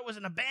 you thought it was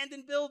an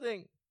abandoned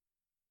building.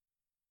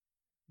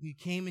 You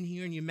came in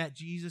here and you met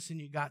Jesus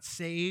and you got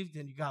saved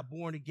and you got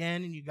born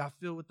again and you got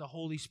filled with the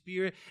Holy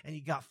Spirit and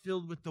you got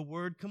filled with the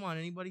Word. Come on,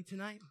 anybody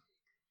tonight?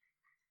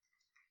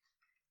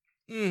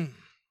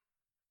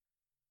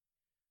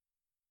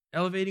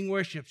 Elevating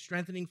worship,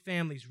 strengthening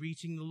families,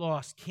 reaching the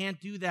lost.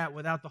 Can't do that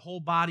without the whole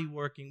body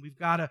working. We've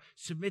got to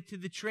submit to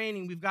the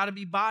training. We've got to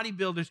be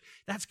bodybuilders.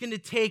 That's going to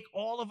take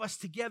all of us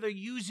together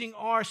using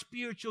our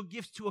spiritual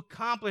gifts to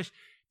accomplish.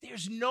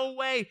 There's no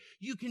way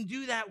you can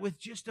do that with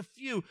just a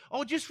few.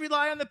 Oh, just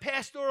rely on the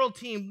pastoral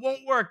team.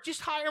 Won't work.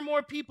 Just hire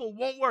more people.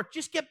 Won't work.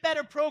 Just get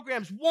better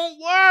programs.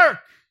 Won't work.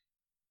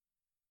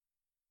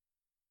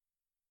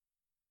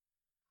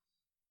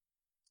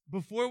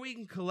 Before we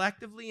can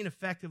collectively and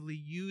effectively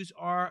use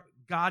our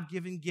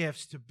God-given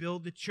gifts to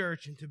build the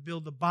church and to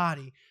build the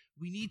body,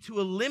 we need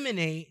to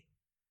eliminate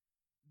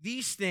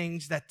these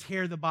things that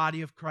tear the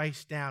body of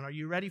Christ down. Are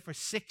you ready for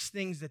 6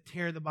 things that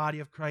tear the body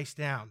of Christ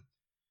down?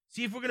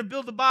 See, if we're going to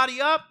build the body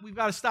up, we've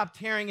got to stop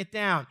tearing it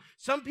down.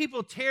 Some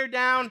people tear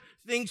down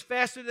things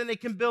faster than they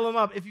can build them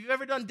up. If you've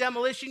ever done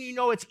demolition, you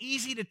know it's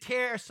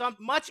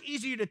much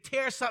easier to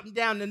tear something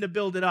down than to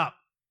build it up.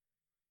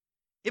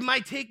 It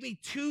might take me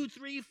 2,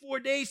 3, 4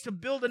 days to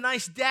build a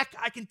nice deck.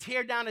 I can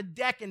tear down a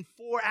deck in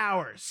 4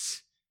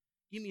 hours.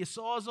 Give me a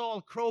Sawzall,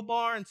 a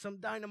crowbar, and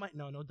some dynamite.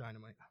 No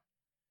dynamite.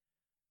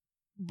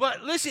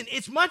 But listen,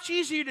 it's much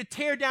easier to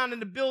tear down than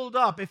to build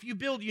up. If you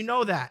build, you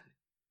know that.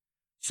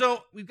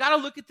 So we've got to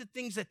look at the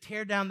things that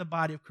tear down the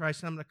body of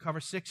Christ, and I'm going to cover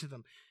 6 of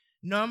them.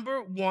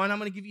 Number 1, I'm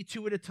going to give you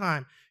 2 at a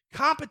time.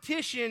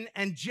 Competition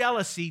and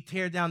jealousy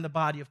tear down the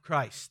body of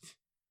Christ.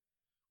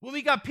 When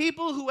we got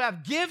people who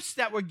have gifts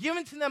that were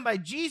given to them by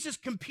Jesus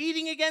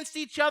competing against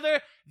each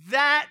other,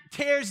 that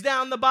tears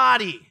down the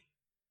body.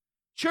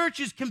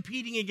 Churches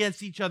competing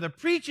against each other.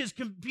 Preachers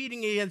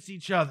competing against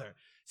each other.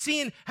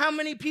 seeing how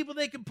many people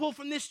they can pull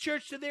from this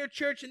church to their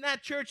church and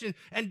that church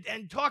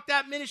and talk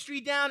that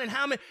ministry down, and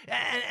how many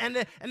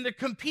and they're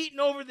competing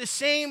over the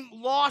same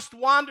lost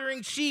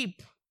wandering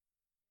sheep.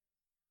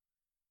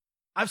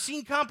 I've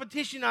seen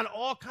competition on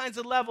all kinds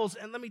of levels,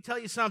 and let me tell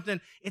you something,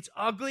 it's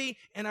ugly,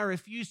 and I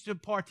refuse to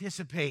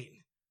participate.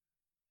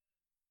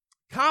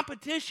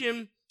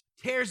 Competition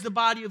tears the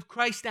body of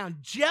Christ down.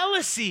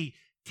 Jealousy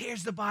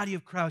tears the body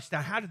of Christ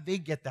down. How did they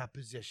get that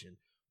position?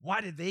 Why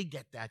did they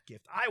get that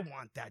gift? I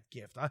want that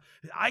gift.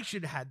 I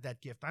should have had that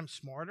gift. I'm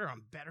smarter,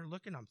 I'm better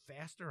looking, I'm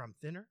faster, I'm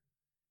thinner.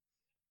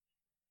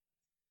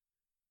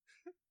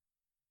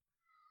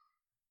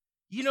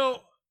 You know,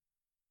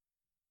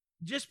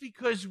 just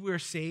because we're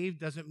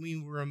saved doesn't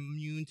mean we're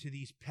immune to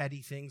these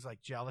petty things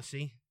like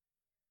jealousy.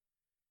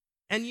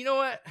 And you know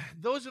what?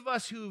 Those of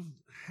us who've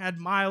had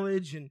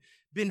mileage and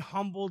been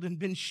humbled and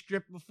been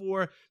stripped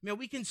before, man,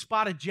 we can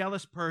spot a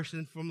jealous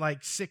person from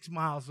like 6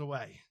 miles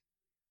away.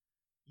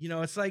 You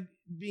know, it's like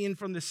being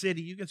from the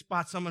city. You can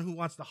spot someone who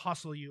wants to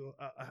hustle you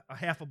a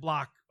half a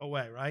block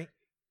away, right?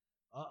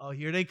 Uh-oh,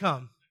 here they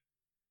come.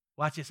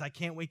 Watch this. I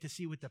can't wait to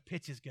see what the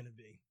pitch is going to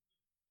be.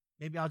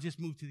 Maybe I'll just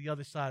move to the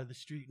other side of the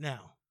street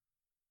now.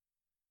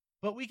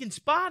 But we can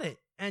spot it.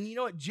 And you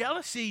know what?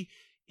 Jealousy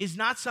is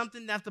not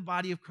something that the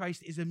body of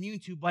Christ is immune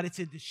to, but it's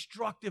a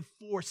destructive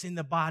force in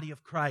the body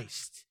of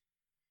Christ.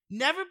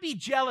 Never be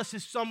jealous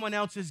of someone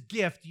else's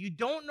gift. You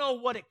don't know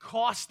what it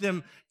cost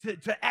them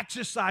to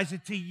exercise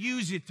it, to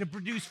use it, to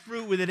produce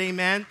fruit with it,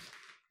 amen?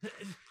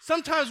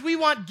 Sometimes we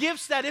want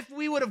gifts that if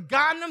we would have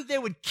gotten them, they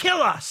would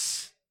kill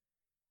us.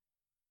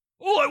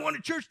 Oh, I want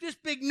a church this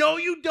big. No,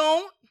 you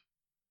don't.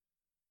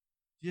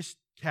 Just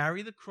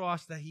carry the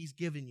cross that he's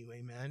given you,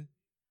 amen?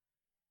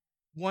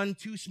 One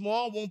too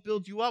small won't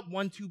build you up.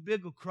 One too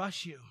big will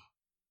crush you.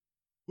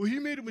 Well, he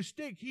made a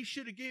mistake. He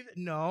should have gave it.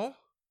 No,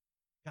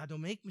 God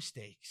don't make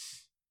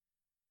mistakes.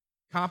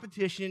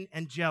 Competition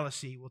and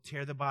jealousy will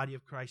tear the body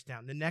of Christ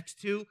down. The next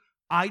two,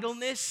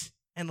 idleness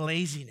and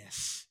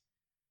laziness.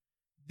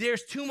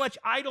 There's too much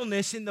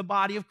idleness in the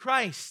body of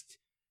Christ.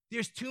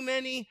 There's too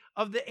many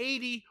of the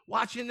 80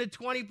 watching the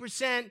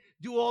 20%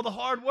 do all the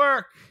hard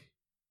work.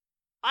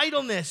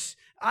 Idleness.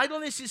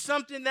 Idleness is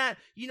something that,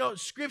 you know,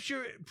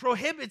 Scripture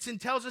prohibits and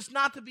tells us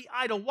not to be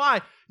idle.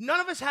 Why? None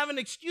of us have an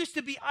excuse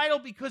to be idle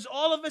because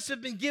all of us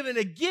have been given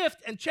a gift.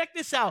 And check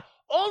this out.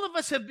 All of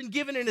us have been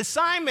given an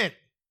assignment.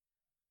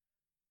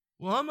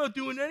 Well, I'm not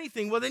doing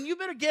anything. Well, then you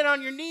better get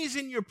on your knees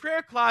in your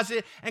prayer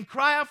closet and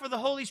cry out for the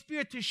Holy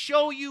Spirit to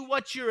show you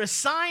what your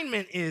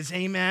assignment is.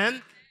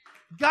 Amen?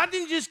 God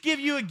didn't just give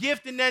you a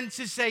gift and then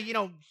to say, you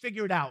know,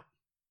 figure it out.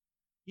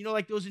 You know,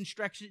 like those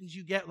instructions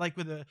you get, like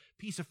with a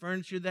piece of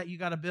furniture that you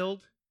got to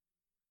build?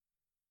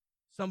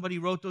 Somebody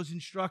wrote those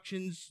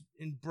instructions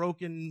in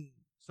broken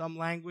some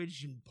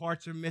language, and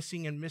parts are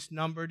missing and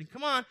misnumbered. And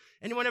come on,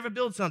 anyone ever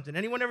build something?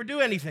 Anyone ever do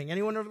anything?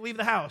 Anyone ever leave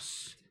the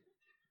house?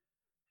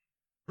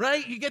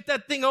 Right? You get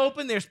that thing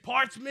open, there's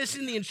parts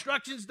missing, the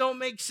instructions don't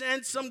make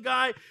sense. Some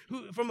guy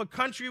who from a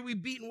country we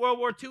beat in World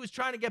War II is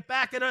trying to get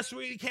back at us,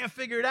 we can't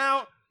figure it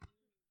out.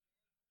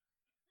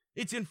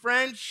 It's in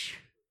French.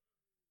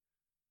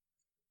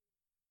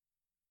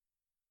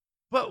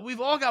 But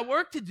we've all got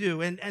work to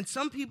do, and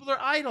some people are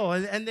idle,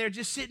 and they're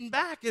just sitting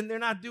back, and they're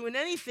not doing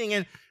anything.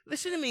 And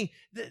listen to me,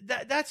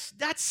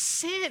 that's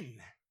sin.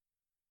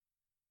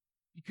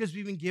 Because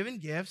we've been given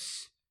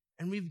gifts,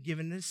 and we've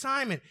given an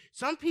assignment.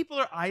 Some people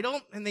are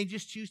idle, and they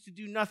just choose to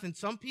do nothing.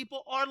 Some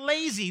people are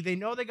lazy. They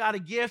know they got a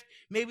gift.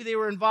 Maybe they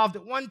were involved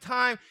at one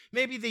time.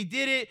 Maybe they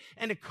did it,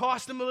 and it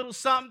cost them a little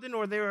something,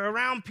 or they were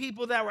around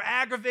people that were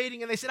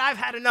aggravating, and they said, I've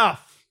had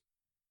enough.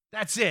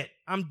 That's it.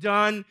 I'm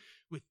done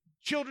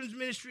children's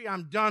ministry.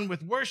 I'm done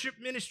with worship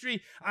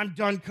ministry. I'm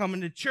done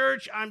coming to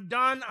church. I'm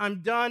done.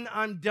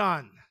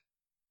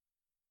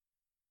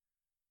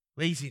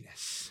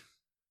 Laziness,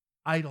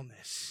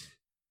 idleness,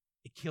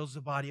 it kills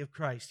the body of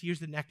Christ. Here's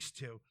the next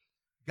two.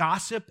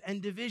 Gossip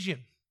and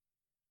division.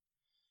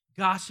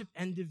 Gossip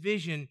and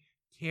division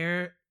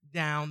tear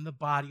down the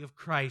body of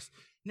Christ.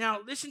 Now,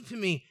 listen to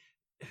me.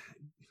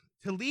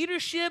 To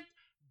leadership,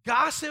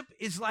 gossip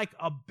is like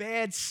a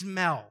bad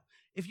smell.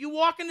 If you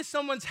walk into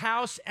someone's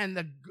house and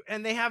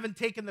they haven't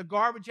taken the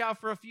garbage out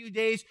for a few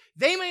days,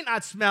 they may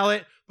not smell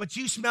it, but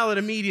you smell it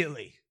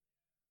immediately.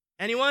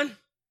 Anyone?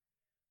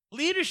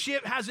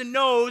 Leadership has a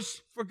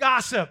nose for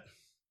gossip.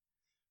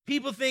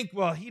 People think,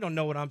 well, he don't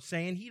know what I'm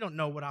saying. He don't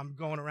know what I'm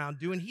going around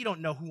doing. He don't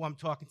know who I'm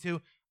talking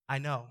to. I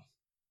know.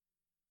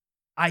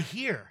 I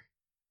hear.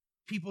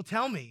 People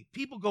tell me.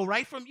 People go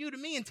right from you to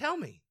me and tell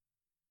me.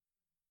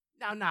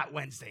 Now, not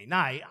Wednesday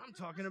night. I'm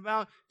talking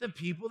about the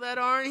people that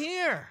aren't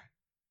here.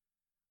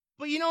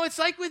 But you know, it's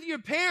like with your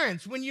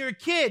parents when you're a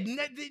kid.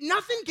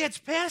 Nothing gets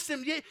past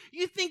them.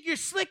 You think you're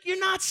slick. You're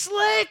not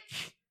slick.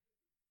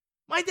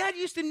 My dad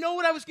used to know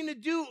what I was going to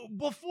do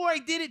before I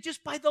did it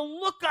just by the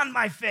look on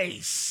my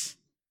face.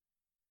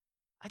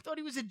 I thought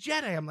he was a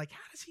Jedi. I'm like,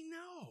 how does he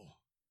know?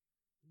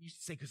 He used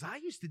to say, because I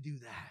used to do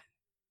that.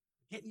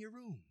 Get in your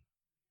room.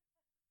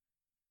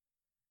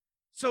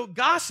 So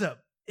gossip.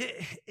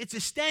 it's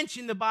a stench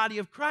in the body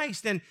of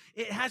Christ, and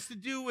it has to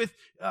do with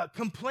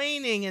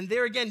complaining, and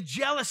there again,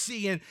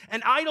 jealousy and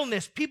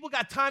idleness. People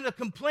got time to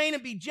complain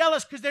and be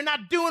jealous because they're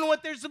not doing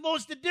what they're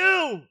supposed to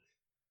do.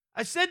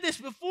 I said this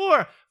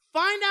before.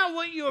 Find out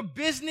what your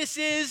business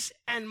is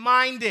and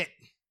mind it.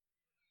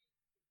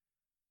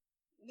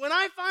 When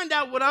I find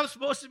out what I'm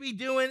supposed to be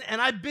doing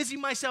and I busy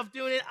myself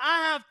doing it,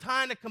 I have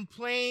time to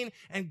complain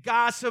and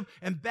gossip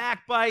and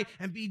backbite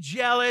and be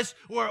jealous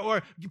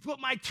or you put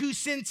my 2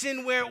 cents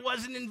in where it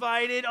wasn't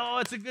invited. Oh,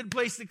 it's a good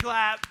place to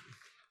clap.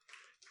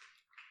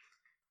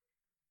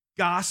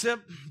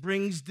 Gossip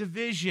brings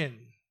division.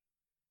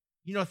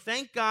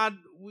 Thank God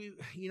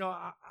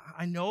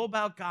I know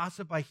about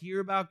gossip. I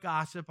hear about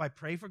gossip. I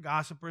pray for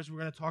gossipers. We're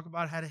going to talk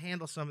about how to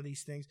handle some of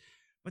these things.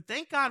 But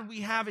thank God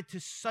we have it to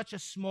such a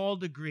small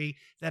degree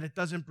that it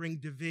doesn't bring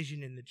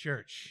division in the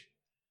church.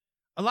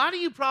 A lot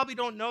of you probably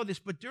don't know this,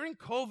 but during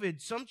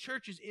COVID, some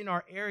churches in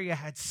our area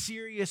had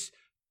serious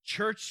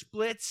church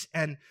splits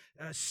and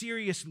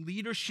serious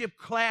leadership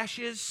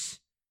clashes.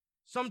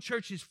 Some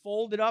churches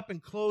folded up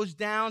and closed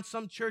down.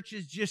 Some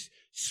churches just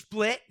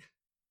split.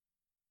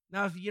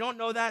 Now, if you don't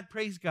know that,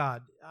 praise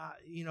God.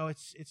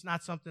 It's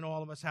not something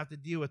all of us have to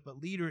deal with, but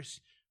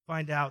leaders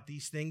find out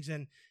these things.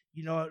 And,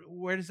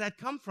 where does that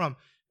come from?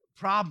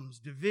 Problems,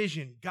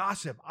 division,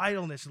 gossip,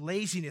 idleness,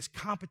 laziness,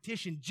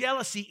 competition,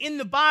 jealousy in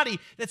the body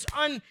that's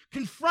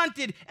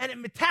unconfronted, and it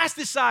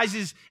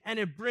metastasizes, and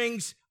it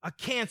brings a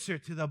cancer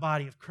to the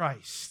body of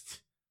Christ.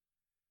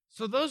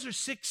 So those are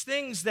 6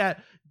 things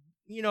that,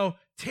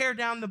 tear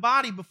down the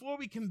body. Before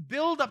we can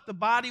build up the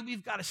body,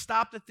 we've got to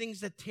stop the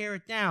things that tear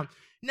it down.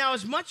 Now,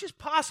 as much as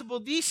possible,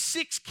 these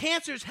 6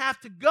 cancers have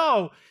to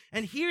go,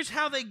 and here's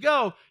how they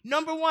go.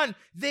 Number 1,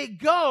 they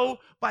go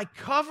by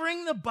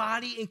covering the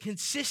body in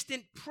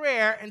consistent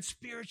prayer and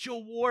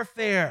spiritual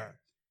warfare.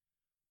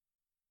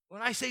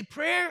 When I say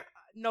prayer,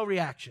 no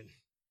reaction.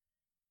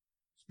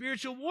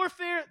 Spiritual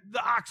warfare,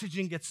 the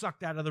oxygen gets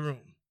sucked out of the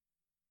room.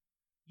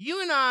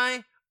 You and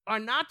I are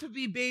not to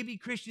be baby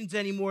Christians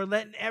anymore,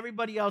 letting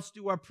everybody else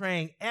do our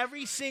praying.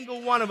 Every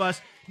single one of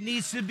us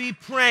needs to be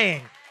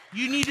praying.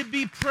 You need to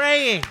be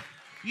praying.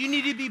 You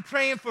need to be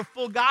praying for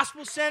Full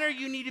Gospel Center.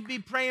 You need to be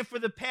praying for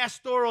the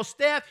pastoral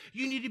staff.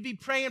 You need to be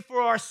praying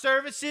for our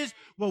services.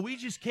 Well, we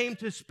just came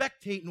to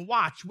spectate and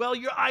watch. Well,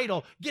 you're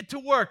idle. Get to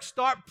work.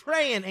 Start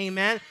praying,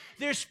 amen.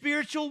 There's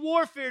spiritual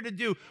warfare to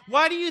do.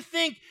 Why do you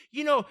think,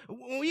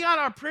 when we got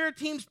our prayer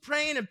teams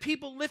praying and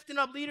people lifting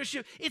up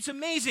leadership, it's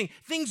amazing.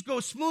 Things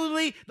go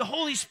smoothly. The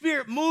Holy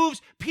Spirit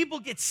moves. People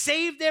get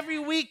saved every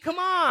week. Come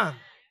on.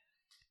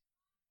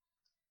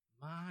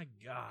 My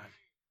God.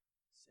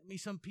 Me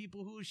some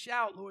people who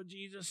shout, Lord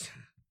Jesus.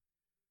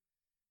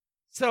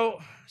 So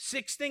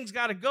 6 things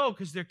got to go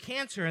because they're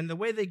cancer, and the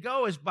way they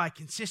go is by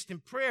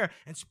consistent prayer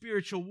and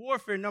spiritual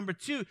warfare. Number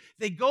 2,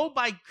 they go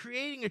by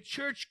creating a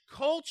church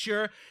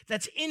culture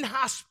that's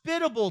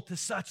inhospitable to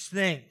such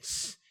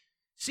things.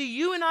 See,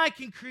 you and I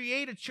can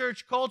create a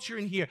church culture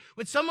in here.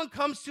 When someone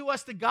comes to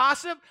us to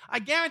gossip, I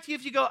guarantee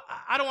if you go,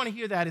 I don't want to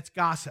hear that, it's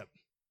gossip.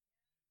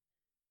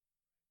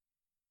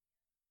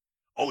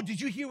 Oh,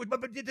 did you hear what?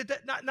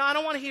 No, I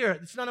don't want to hear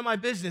it. It's none of my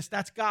business.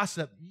 That's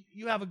gossip.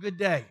 You have a good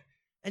day.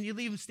 And you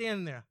leave them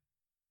standing there.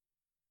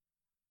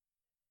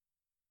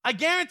 I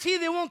guarantee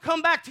they won't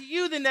come back to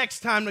you the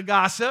next time to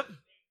gossip.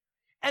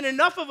 And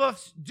enough of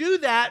us do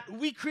that,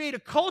 we create a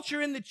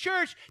culture in the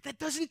church that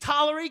doesn't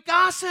tolerate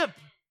gossip.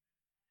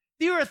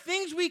 There are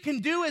things we can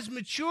do as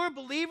mature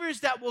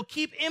believers that will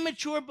keep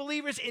immature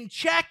believers in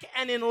check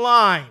and in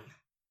line.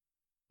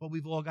 But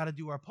we've all got to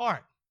do our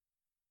part.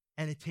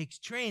 And it takes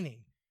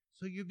training.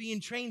 So you're being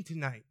trained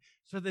tonight.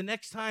 So the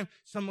next time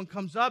someone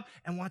comes up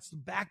and wants to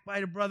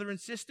backbite a brother and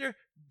sister,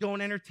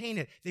 don't entertain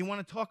it. They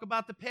want to talk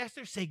about the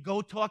pastor, say,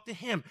 go talk to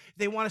him.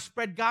 They want to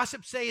spread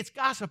gossip, say it's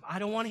gossip. I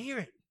don't want to hear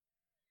it.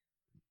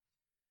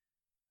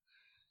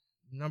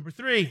 Number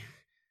 3,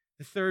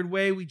 the third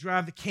way we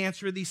drive the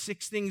cancer of these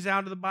 6 things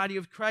out of the body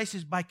of Christ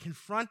is by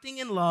confronting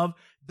in love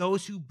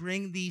those who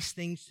bring these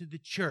things to the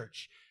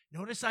church.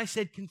 Notice I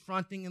said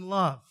confronting in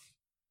love.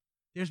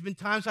 There's been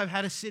times I've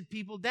had to sit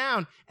people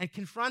down and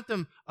confront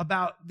them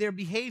about their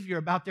behavior,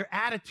 about their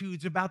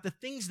attitudes, about the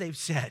things they've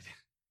said.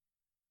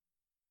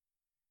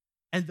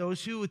 And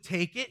those who would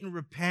take it and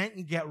repent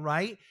and get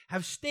right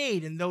have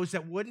stayed. And those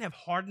that wouldn't have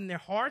hardened their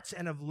hearts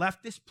and have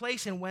left this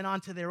place and went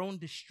on to their own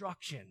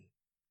destruction.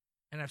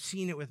 And I've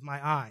seen it with my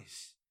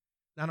eyes.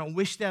 I don't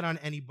wish that on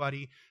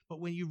anybody,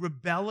 but when you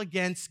rebel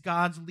against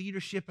God's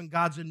leadership and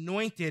God's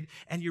anointed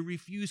and you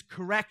refuse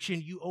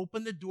correction, you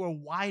open the door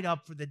wide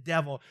up for the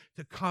devil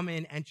to come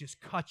in and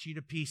just cut you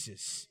to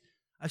pieces.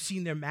 I've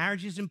seen their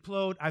marriages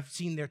implode. I've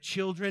seen their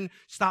children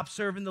stop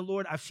serving the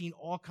Lord. I've seen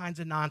all kinds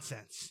of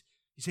nonsense.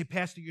 You say,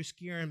 Pastor, you're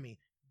scaring me.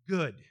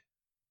 Good.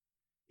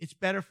 It's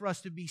better for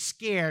us to be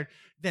scared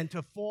than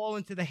to fall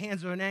into the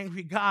hands of an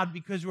angry God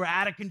because we're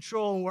out of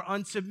control and we're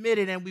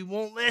unsubmitted and we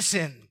won't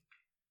listen.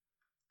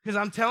 Because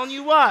I'm telling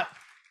you what,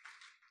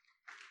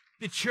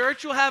 The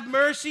church will have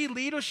mercy.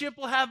 Leadership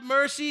will have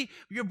mercy.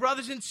 Your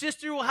brothers and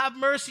sisters will have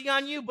mercy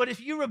on you. But if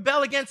you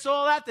rebel against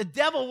all that, the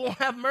devil won't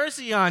have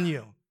mercy on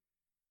you.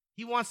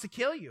 He wants to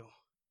kill you.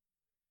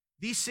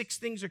 These 6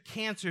 things are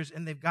cancers,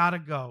 and they've got to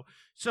go.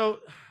 So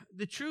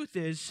the truth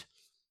is,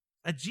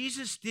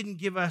 Jesus didn't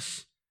give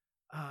us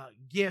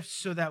gifts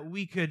so that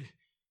we could,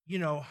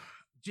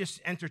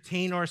 just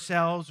entertain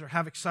ourselves or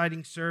have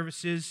exciting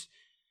services.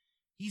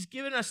 He's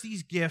given us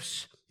these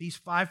gifts, these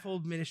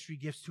 5-fold ministry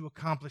gifts, to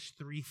accomplish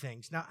 3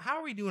 things. Now, how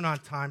are we doing on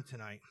time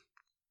tonight?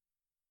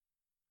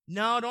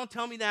 No, don't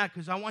tell me that,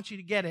 because I want you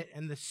to get it.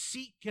 And the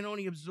seat can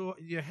only absorb,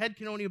 your head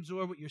can only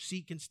absorb what your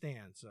seat can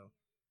stand.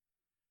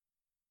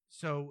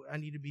 So I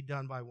need to be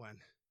done by when?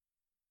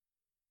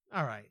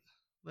 All right,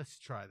 let's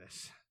try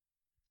this.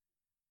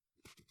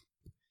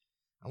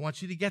 I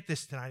want you to get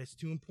this tonight. It's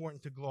too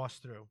important to gloss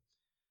through.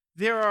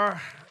 There are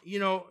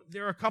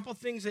a couple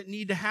things that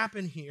need to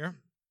happen here.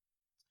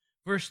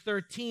 Verse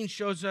 13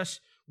 shows us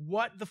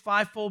what the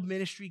 5-fold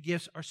ministry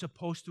gifts are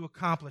supposed to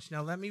accomplish.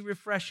 Now, let me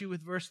refresh you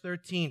with verse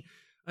 13.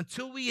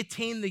 Until we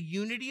attain the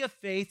unity of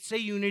faith, say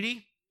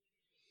unity,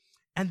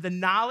 and the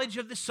knowledge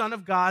of the Son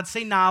of God,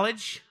 say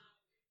knowledge,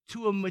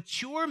 to a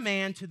mature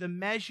man, to the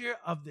measure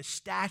of the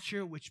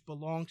stature which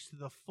belongs to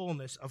the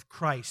fullness of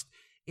Christ.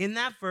 In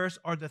that verse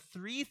are the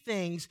 3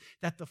 things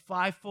that the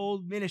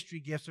 5-fold ministry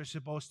gifts are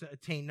supposed to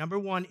attain. Number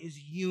 1 is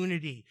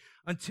unity.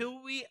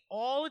 Until we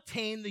all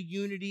attain the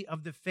unity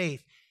of the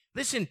faith.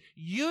 Listen,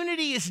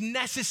 unity is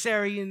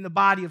necessary in the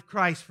body of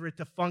Christ for it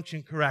to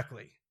function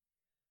correctly.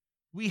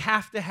 We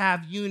have to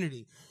have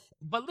unity.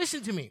 But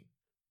listen to me.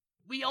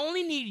 We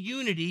only need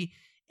unity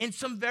in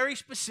some very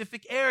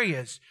specific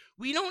areas.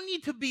 We don't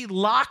need to be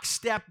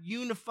lockstep,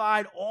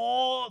 unified,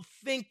 all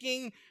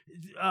thinking,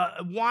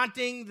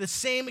 wanting the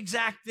same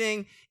exact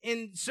thing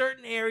in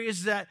certain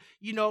areas that,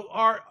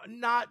 are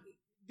not,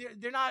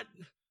 they're not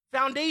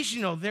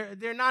foundational.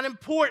 They're not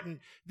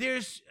important.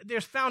 There's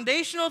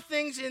foundational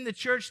things in the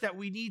church that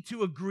we need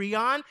to agree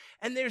on,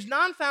 and there's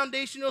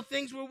non-foundational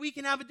things where we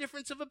can have a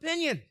difference of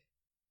opinion.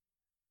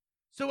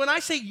 So when I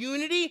say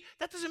unity,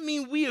 that doesn't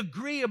mean we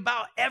agree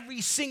about every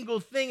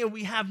single thing and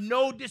we have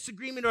no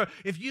disagreement, or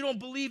if you don't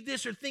believe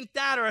this or think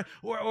that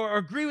or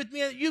agree with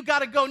me, you got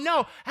to go.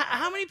 No.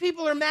 How many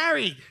people are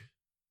married?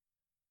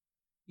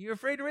 You're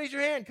afraid to raise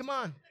your hand? Come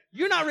on.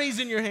 You're not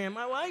raising your hand.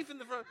 My wife in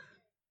the front.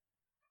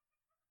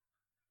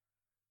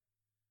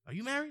 Are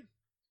you married?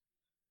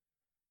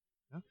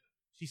 No?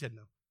 She said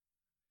no.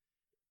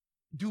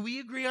 Do we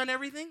agree on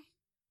everything?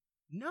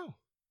 No.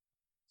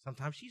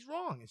 Sometimes she's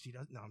wrong and she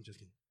doesn't. No, I'm just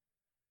kidding.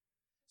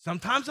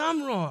 Sometimes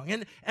I'm wrong,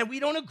 and we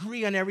don't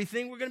agree on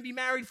everything. We're going to be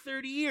married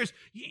 30 years.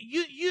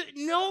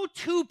 No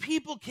 2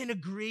 people can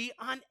agree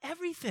on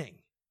everything.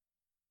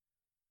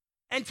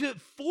 And to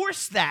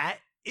force that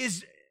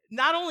is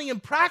not only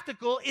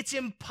impractical, it's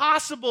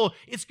impossible.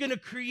 It's going to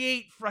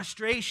create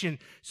frustration.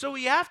 So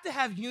we have to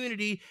have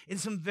unity in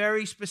some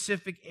very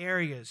specific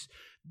areas.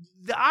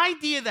 The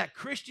idea that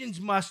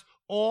Christians must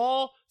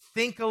all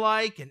think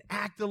alike and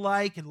act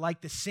alike and like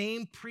the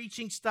same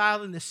preaching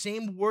style and the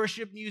same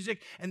worship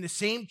music and the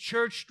same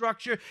church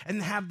structure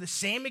and have the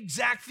same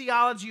exact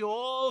theology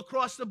all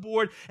across the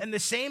board and the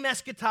same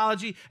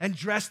eschatology and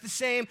dress the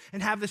same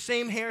and have the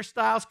same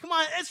hairstyles. Come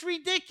on, that's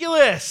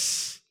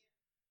ridiculous.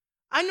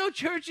 I know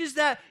churches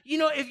that,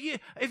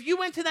 if you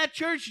went to that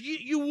church,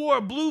 you wore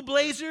a blue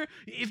blazer.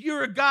 If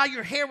you're a guy,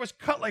 your hair was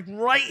cut like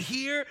right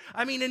here.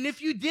 And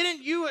if you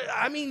didn't, you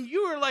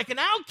were like an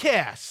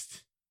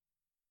outcast.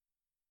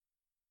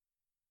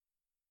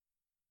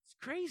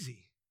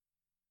 Crazy.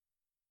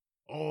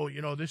 Oh,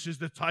 this is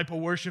the type of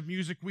worship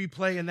music we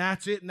play, and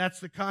that's it, and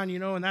that's the kind,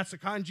 and that's the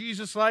kind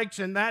Jesus likes,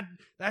 and that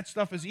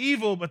stuff is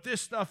evil, but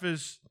this stuff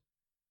is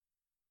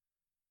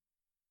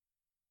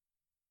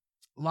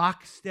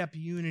lockstep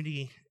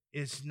unity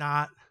is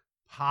not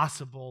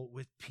possible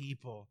with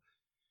people.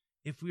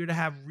 If we are to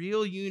have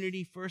real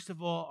unity, first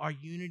of all, our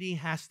unity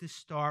has to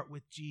start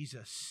with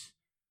Jesus.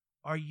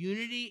 Our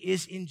unity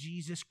is in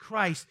Jesus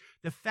Christ.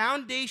 The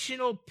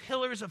foundational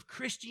pillars of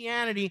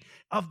Christianity,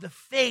 of the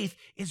faith,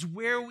 is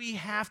where we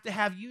have to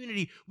have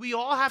unity. We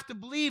all have to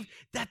believe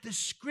that the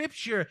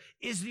Scripture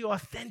is the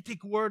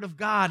authentic Word of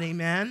God.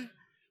 Amen?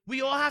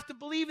 We all have to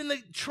believe in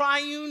the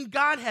triune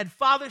Godhead,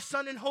 Father,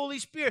 Son, and Holy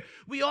Spirit.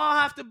 We all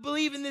have to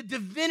believe in the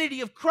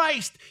divinity of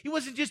Christ. He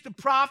wasn't just a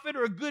prophet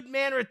or a good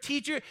man or a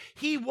teacher.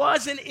 He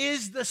was and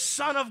is the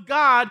Son of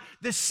God,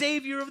 the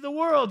Savior of the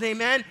world.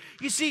 Amen?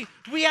 You see,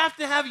 we have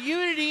to have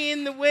unity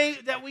in the way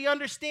that we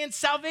understand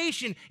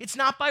salvation. It's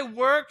not by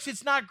works.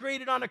 It's not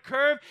graded on a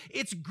curve.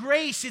 It's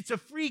grace. It's a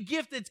free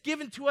gift that's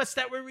given to us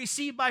that we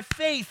receive by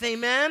faith.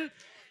 Amen?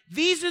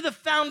 These are the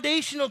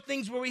foundational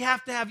things where we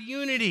have to have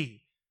unity.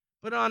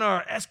 But on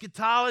our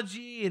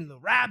eschatology and the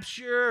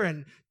rapture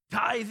and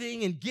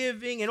tithing and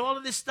giving and all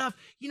of this stuff,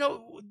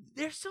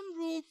 there's some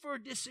room for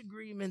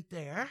disagreement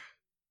there.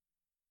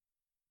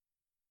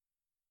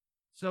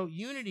 So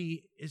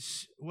unity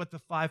is what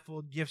the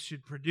 5-fold gifts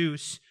should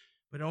produce.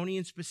 but only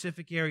in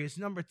specific areas.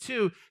 Number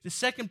two, the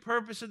second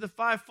purpose of the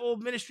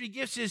fivefold ministry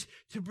gifts is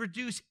to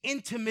produce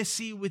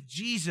intimacy with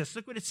Jesus.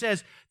 Look what it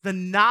says, the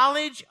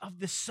knowledge of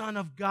the Son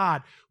of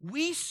God.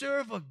 We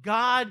serve a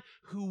God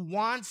who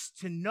wants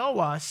to know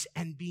us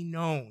and be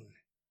known.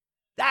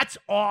 That's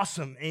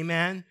awesome,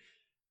 amen?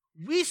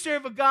 We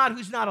serve a God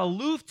who's not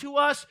aloof to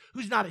us,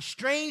 who's not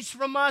estranged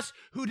from us,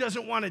 who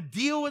doesn't want to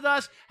deal with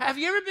us. Have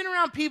you ever been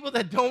around people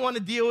that don't want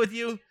to deal with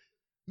you?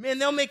 Man,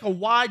 they'll make a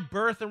wide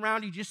berth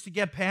around you just to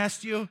get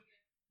past you.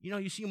 You know,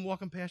 you see them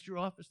walking past your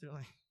office, they're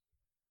like,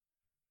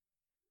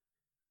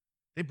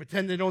 they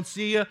pretend they don't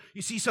see you.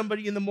 You see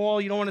somebody in the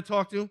mall you don't want to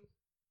talk to.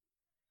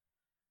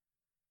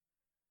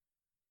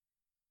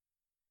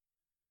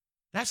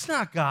 That's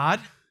not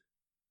God.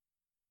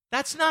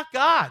 That's not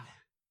God.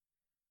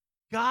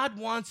 God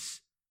wants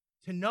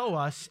to know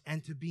us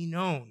and to be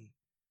known.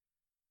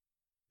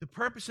 The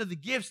purpose of the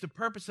gifts, the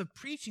purpose of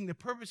preaching, the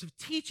purpose of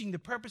teaching, the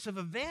purpose of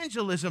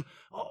evangelism,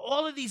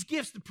 all of these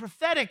gifts, the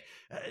prophetic,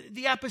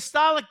 the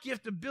apostolic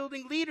gift of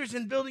building leaders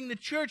and building the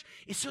church,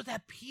 is so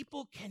that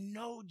people can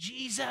know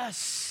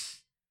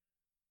Jesus.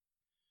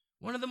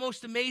 One of the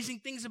most amazing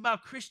things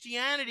about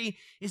Christianity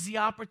is the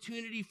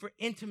opportunity for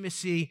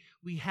intimacy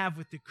we have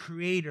with the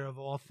Creator of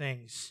all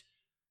things.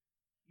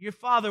 Your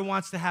Father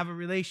wants to have a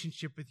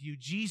relationship with you.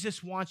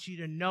 Jesus wants you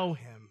to know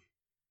Him.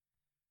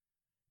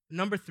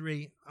 Number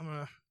three, I'm going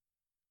to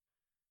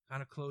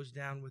kind of close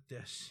down with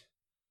this.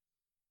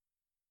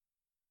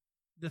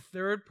 The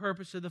third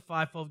purpose of the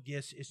fivefold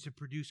gifts is to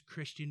produce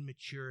Christian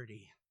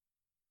maturity.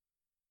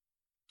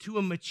 To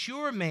a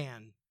mature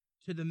man,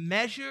 to the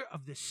measure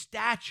of the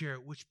stature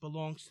which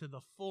belongs to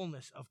the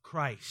fullness of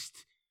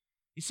Christ.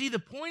 You see, the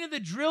point of the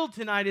drill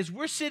tonight is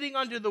we're sitting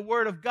under the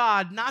Word of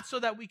God, not so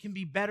that we can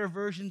be better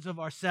versions of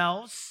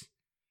ourselves,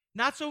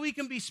 not so we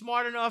can be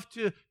smart enough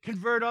to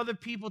convert other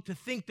people to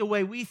think the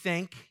way we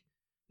think,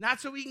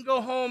 not so we can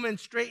go home and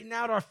straighten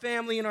out our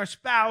family and our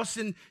spouse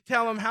and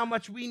tell them how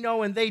much we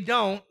know and they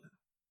don't.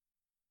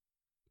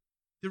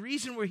 The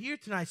reason we're here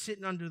tonight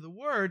sitting under the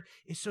Word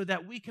is so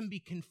that we can be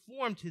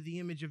conformed to the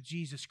image of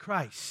Jesus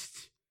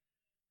Christ.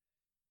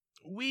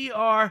 We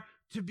are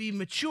to be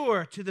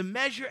mature to the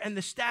measure and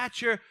the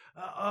stature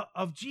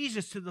of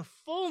Jesus, to the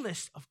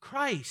fullness of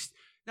Christ.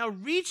 Now,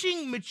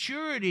 reaching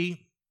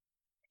maturity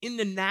in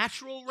the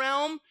natural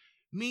realm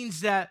means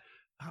that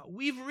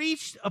we've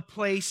reached a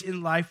place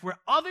in life where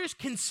others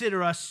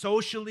consider us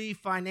socially,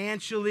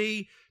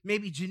 financially,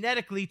 maybe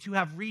genetically to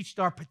have reached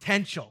our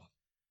potential.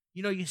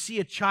 You know, you see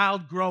a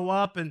child grow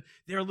up and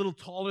they're a little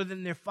taller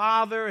than their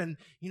father and,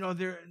 you know,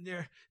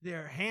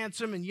 they're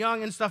handsome and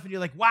young and stuff, and you're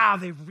like, wow,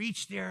 they've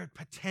reached their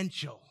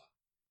potential,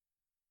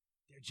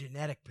 their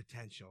genetic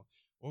potential.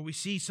 Or we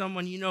see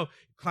someone, you know,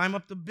 climb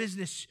up the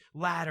business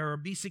ladder or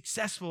be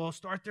successful or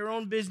start their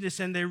own business,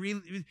 and they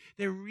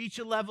reach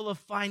a level of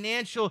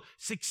financial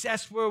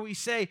success where we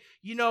say,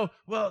 you know,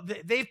 well,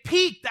 they've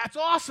peaked. That's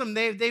awesome.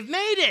 They've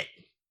made it.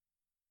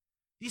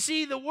 You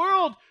see, the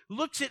world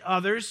looks at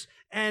others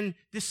and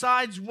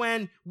decides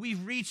when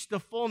we've reached the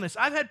fullness.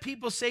 I've had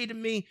people say to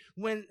me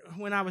when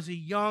I was a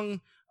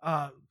young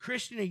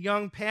Christian, a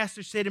young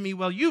pastor, say to me,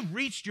 well, you've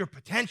reached your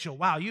potential.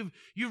 Wow, you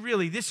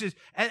really, this is,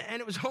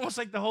 and it was almost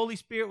like the Holy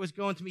Spirit was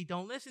going to me,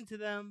 don't listen to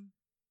them.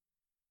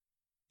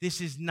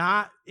 This is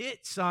not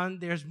it, son.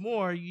 There's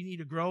more. You need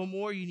to grow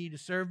more. You need to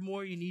serve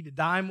more. You need to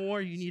die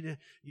more.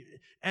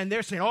 And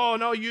they're saying, oh,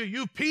 no,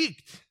 you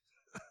peaked.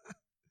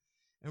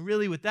 And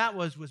really what that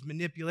was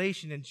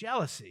manipulation and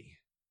jealousy.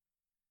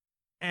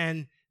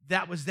 And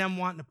that was them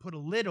wanting to put a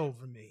lid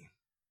over me.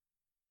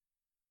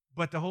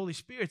 But the Holy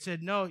Spirit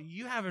said, no,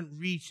 you haven't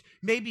reached,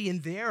 maybe in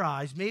their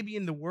eyes, maybe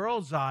in the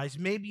world's eyes,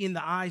 maybe in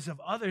the eyes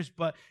of others,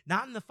 but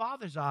not in the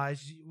Father's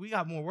eyes. We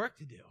got more work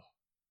to do.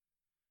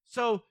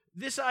 So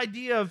this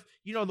idea of,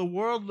 you know, the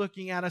world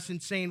looking at us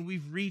and saying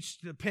we've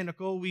reached the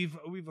pinnacle, we've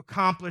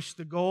accomplished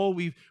the goal,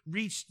 we've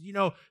reached, you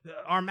know,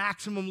 our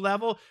maximum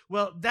level.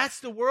 Well, that's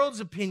the world's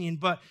opinion,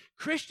 but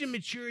Christian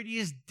maturity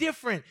is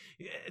different.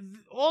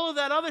 All of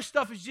that other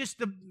stuff is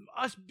just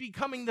us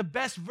becoming the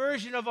best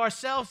version of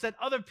ourselves that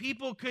other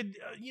people could,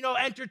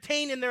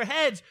 entertain in their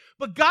heads.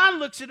 But God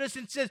looks at us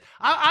and says,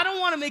 I don't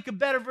want to make a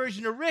better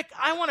version of Rick.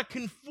 I want to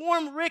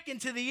conform Rick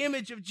into the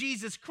image of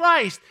Jesus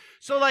Christ.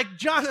 So like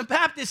John the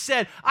Baptist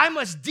said, I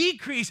must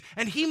decrease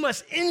and he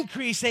must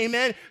increase,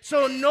 amen.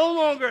 So no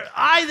longer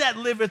I that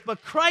liveth,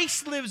 but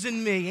Christ lives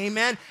in me,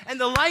 amen. And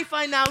the life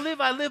I now live,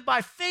 I live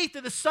by faith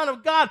of the Son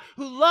of God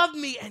who loved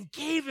me and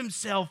gave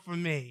himself for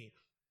me.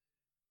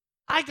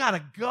 I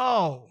gotta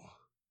go.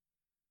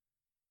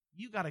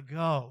 You gotta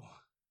go.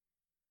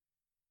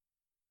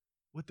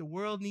 What the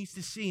world needs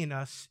to see in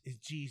us is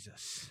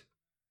Jesus.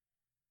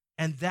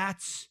 And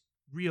that's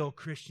real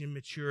Christian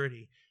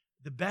maturity.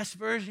 The best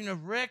version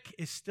of Rick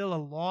is still a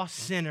lost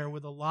sinner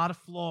with a lot of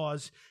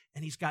flaws,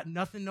 and he's got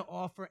nothing to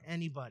offer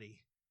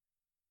anybody.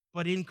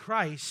 But in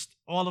Christ,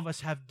 all of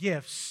us have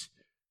gifts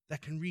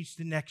that can reach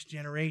the next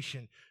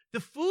generation. The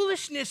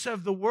foolishness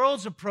of the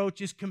world's approach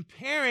is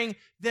comparing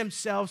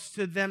themselves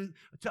to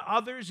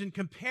others and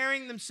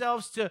comparing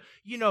themselves to,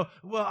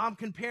 well, I'm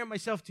comparing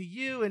myself to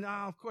you, and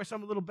of course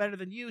I'm a little better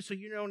than you, so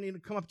you don't need to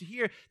come up to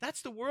here.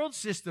 That's the world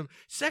system.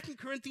 2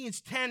 Corinthians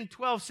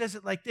 10:12 says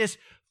it like this: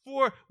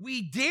 for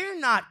we dare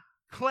not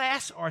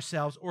class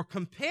ourselves or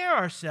compare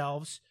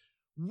ourselves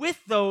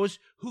with those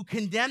who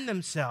condemn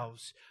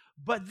themselves.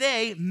 But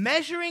they,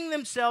 measuring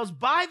themselves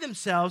by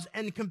themselves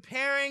and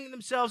comparing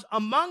themselves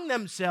among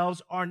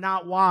themselves, are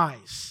not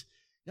wise.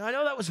 Now, I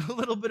know that was a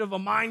little bit of a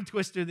mind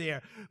twister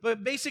there,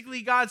 but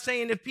basically God's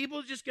saying if people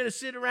are just going to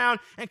sit around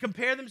and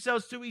compare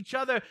themselves to each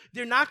other,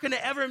 they're not going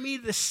to ever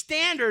meet the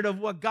standard of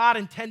what God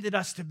intended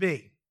us to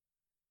be.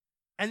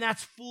 And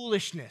that's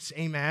foolishness,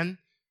 amen?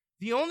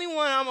 The only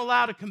one I'm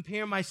allowed to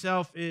compare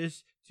myself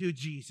is to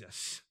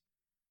Jesus.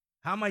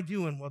 How am I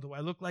doing? Well, do I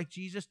look like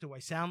Jesus? Do I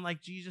sound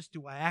like Jesus?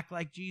 Do I act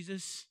like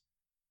Jesus?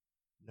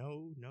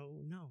 No.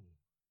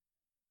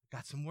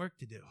 Got some work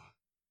to do.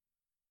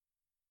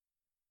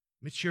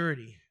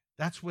 Maturity.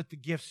 That's what the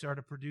gifts are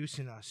to produce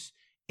in us.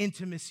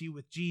 Intimacy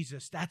with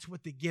Jesus. That's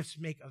what the gifts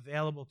make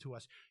available to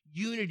us.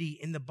 Unity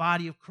in the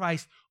body of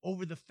Christ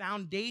over the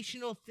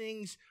foundational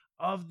things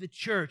of the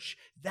church.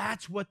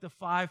 That's what the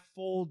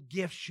fivefold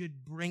gifts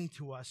should bring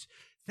to us.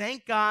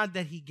 Thank God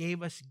that he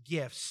gave us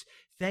gifts.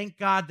 Thank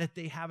God that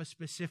they have a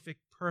specific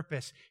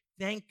purpose.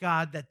 Thank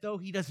God that though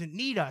he doesn't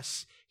need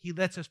us, he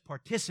lets us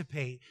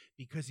participate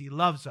because he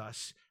loves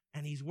us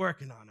and he's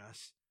working on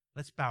us.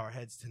 Let's bow our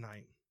heads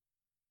tonight.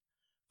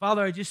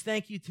 Father, I just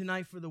thank you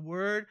tonight for the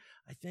word.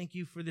 I thank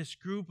you for this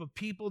group of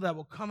people that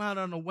will come out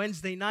on a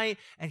Wednesday night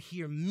and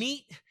hear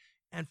meat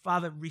and,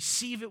 Father,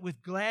 receive it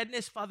with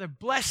gladness. Father,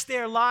 bless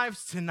their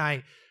lives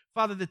tonight.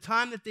 Father, the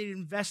time that they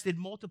invested,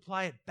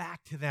 multiply it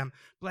back to them.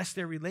 Bless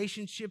their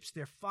relationships,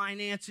 their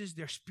finances,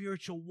 their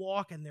spiritual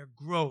walk, and their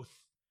growth.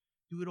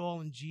 Do it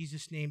all in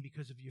Jesus' name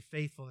because of your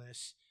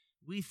faithfulness.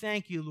 We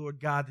thank you, Lord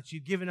God, that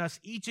you've given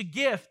us each a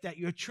gift, that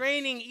you're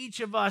training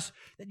each of us,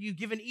 that you've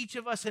given each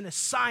of us an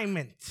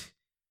assignment.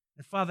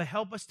 And Father,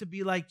 help us to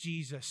be like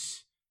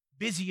Jesus,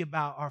 busy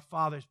about our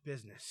Father's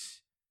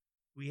business.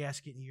 We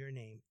ask it in your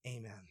name.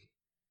 Amen.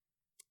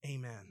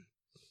 Amen.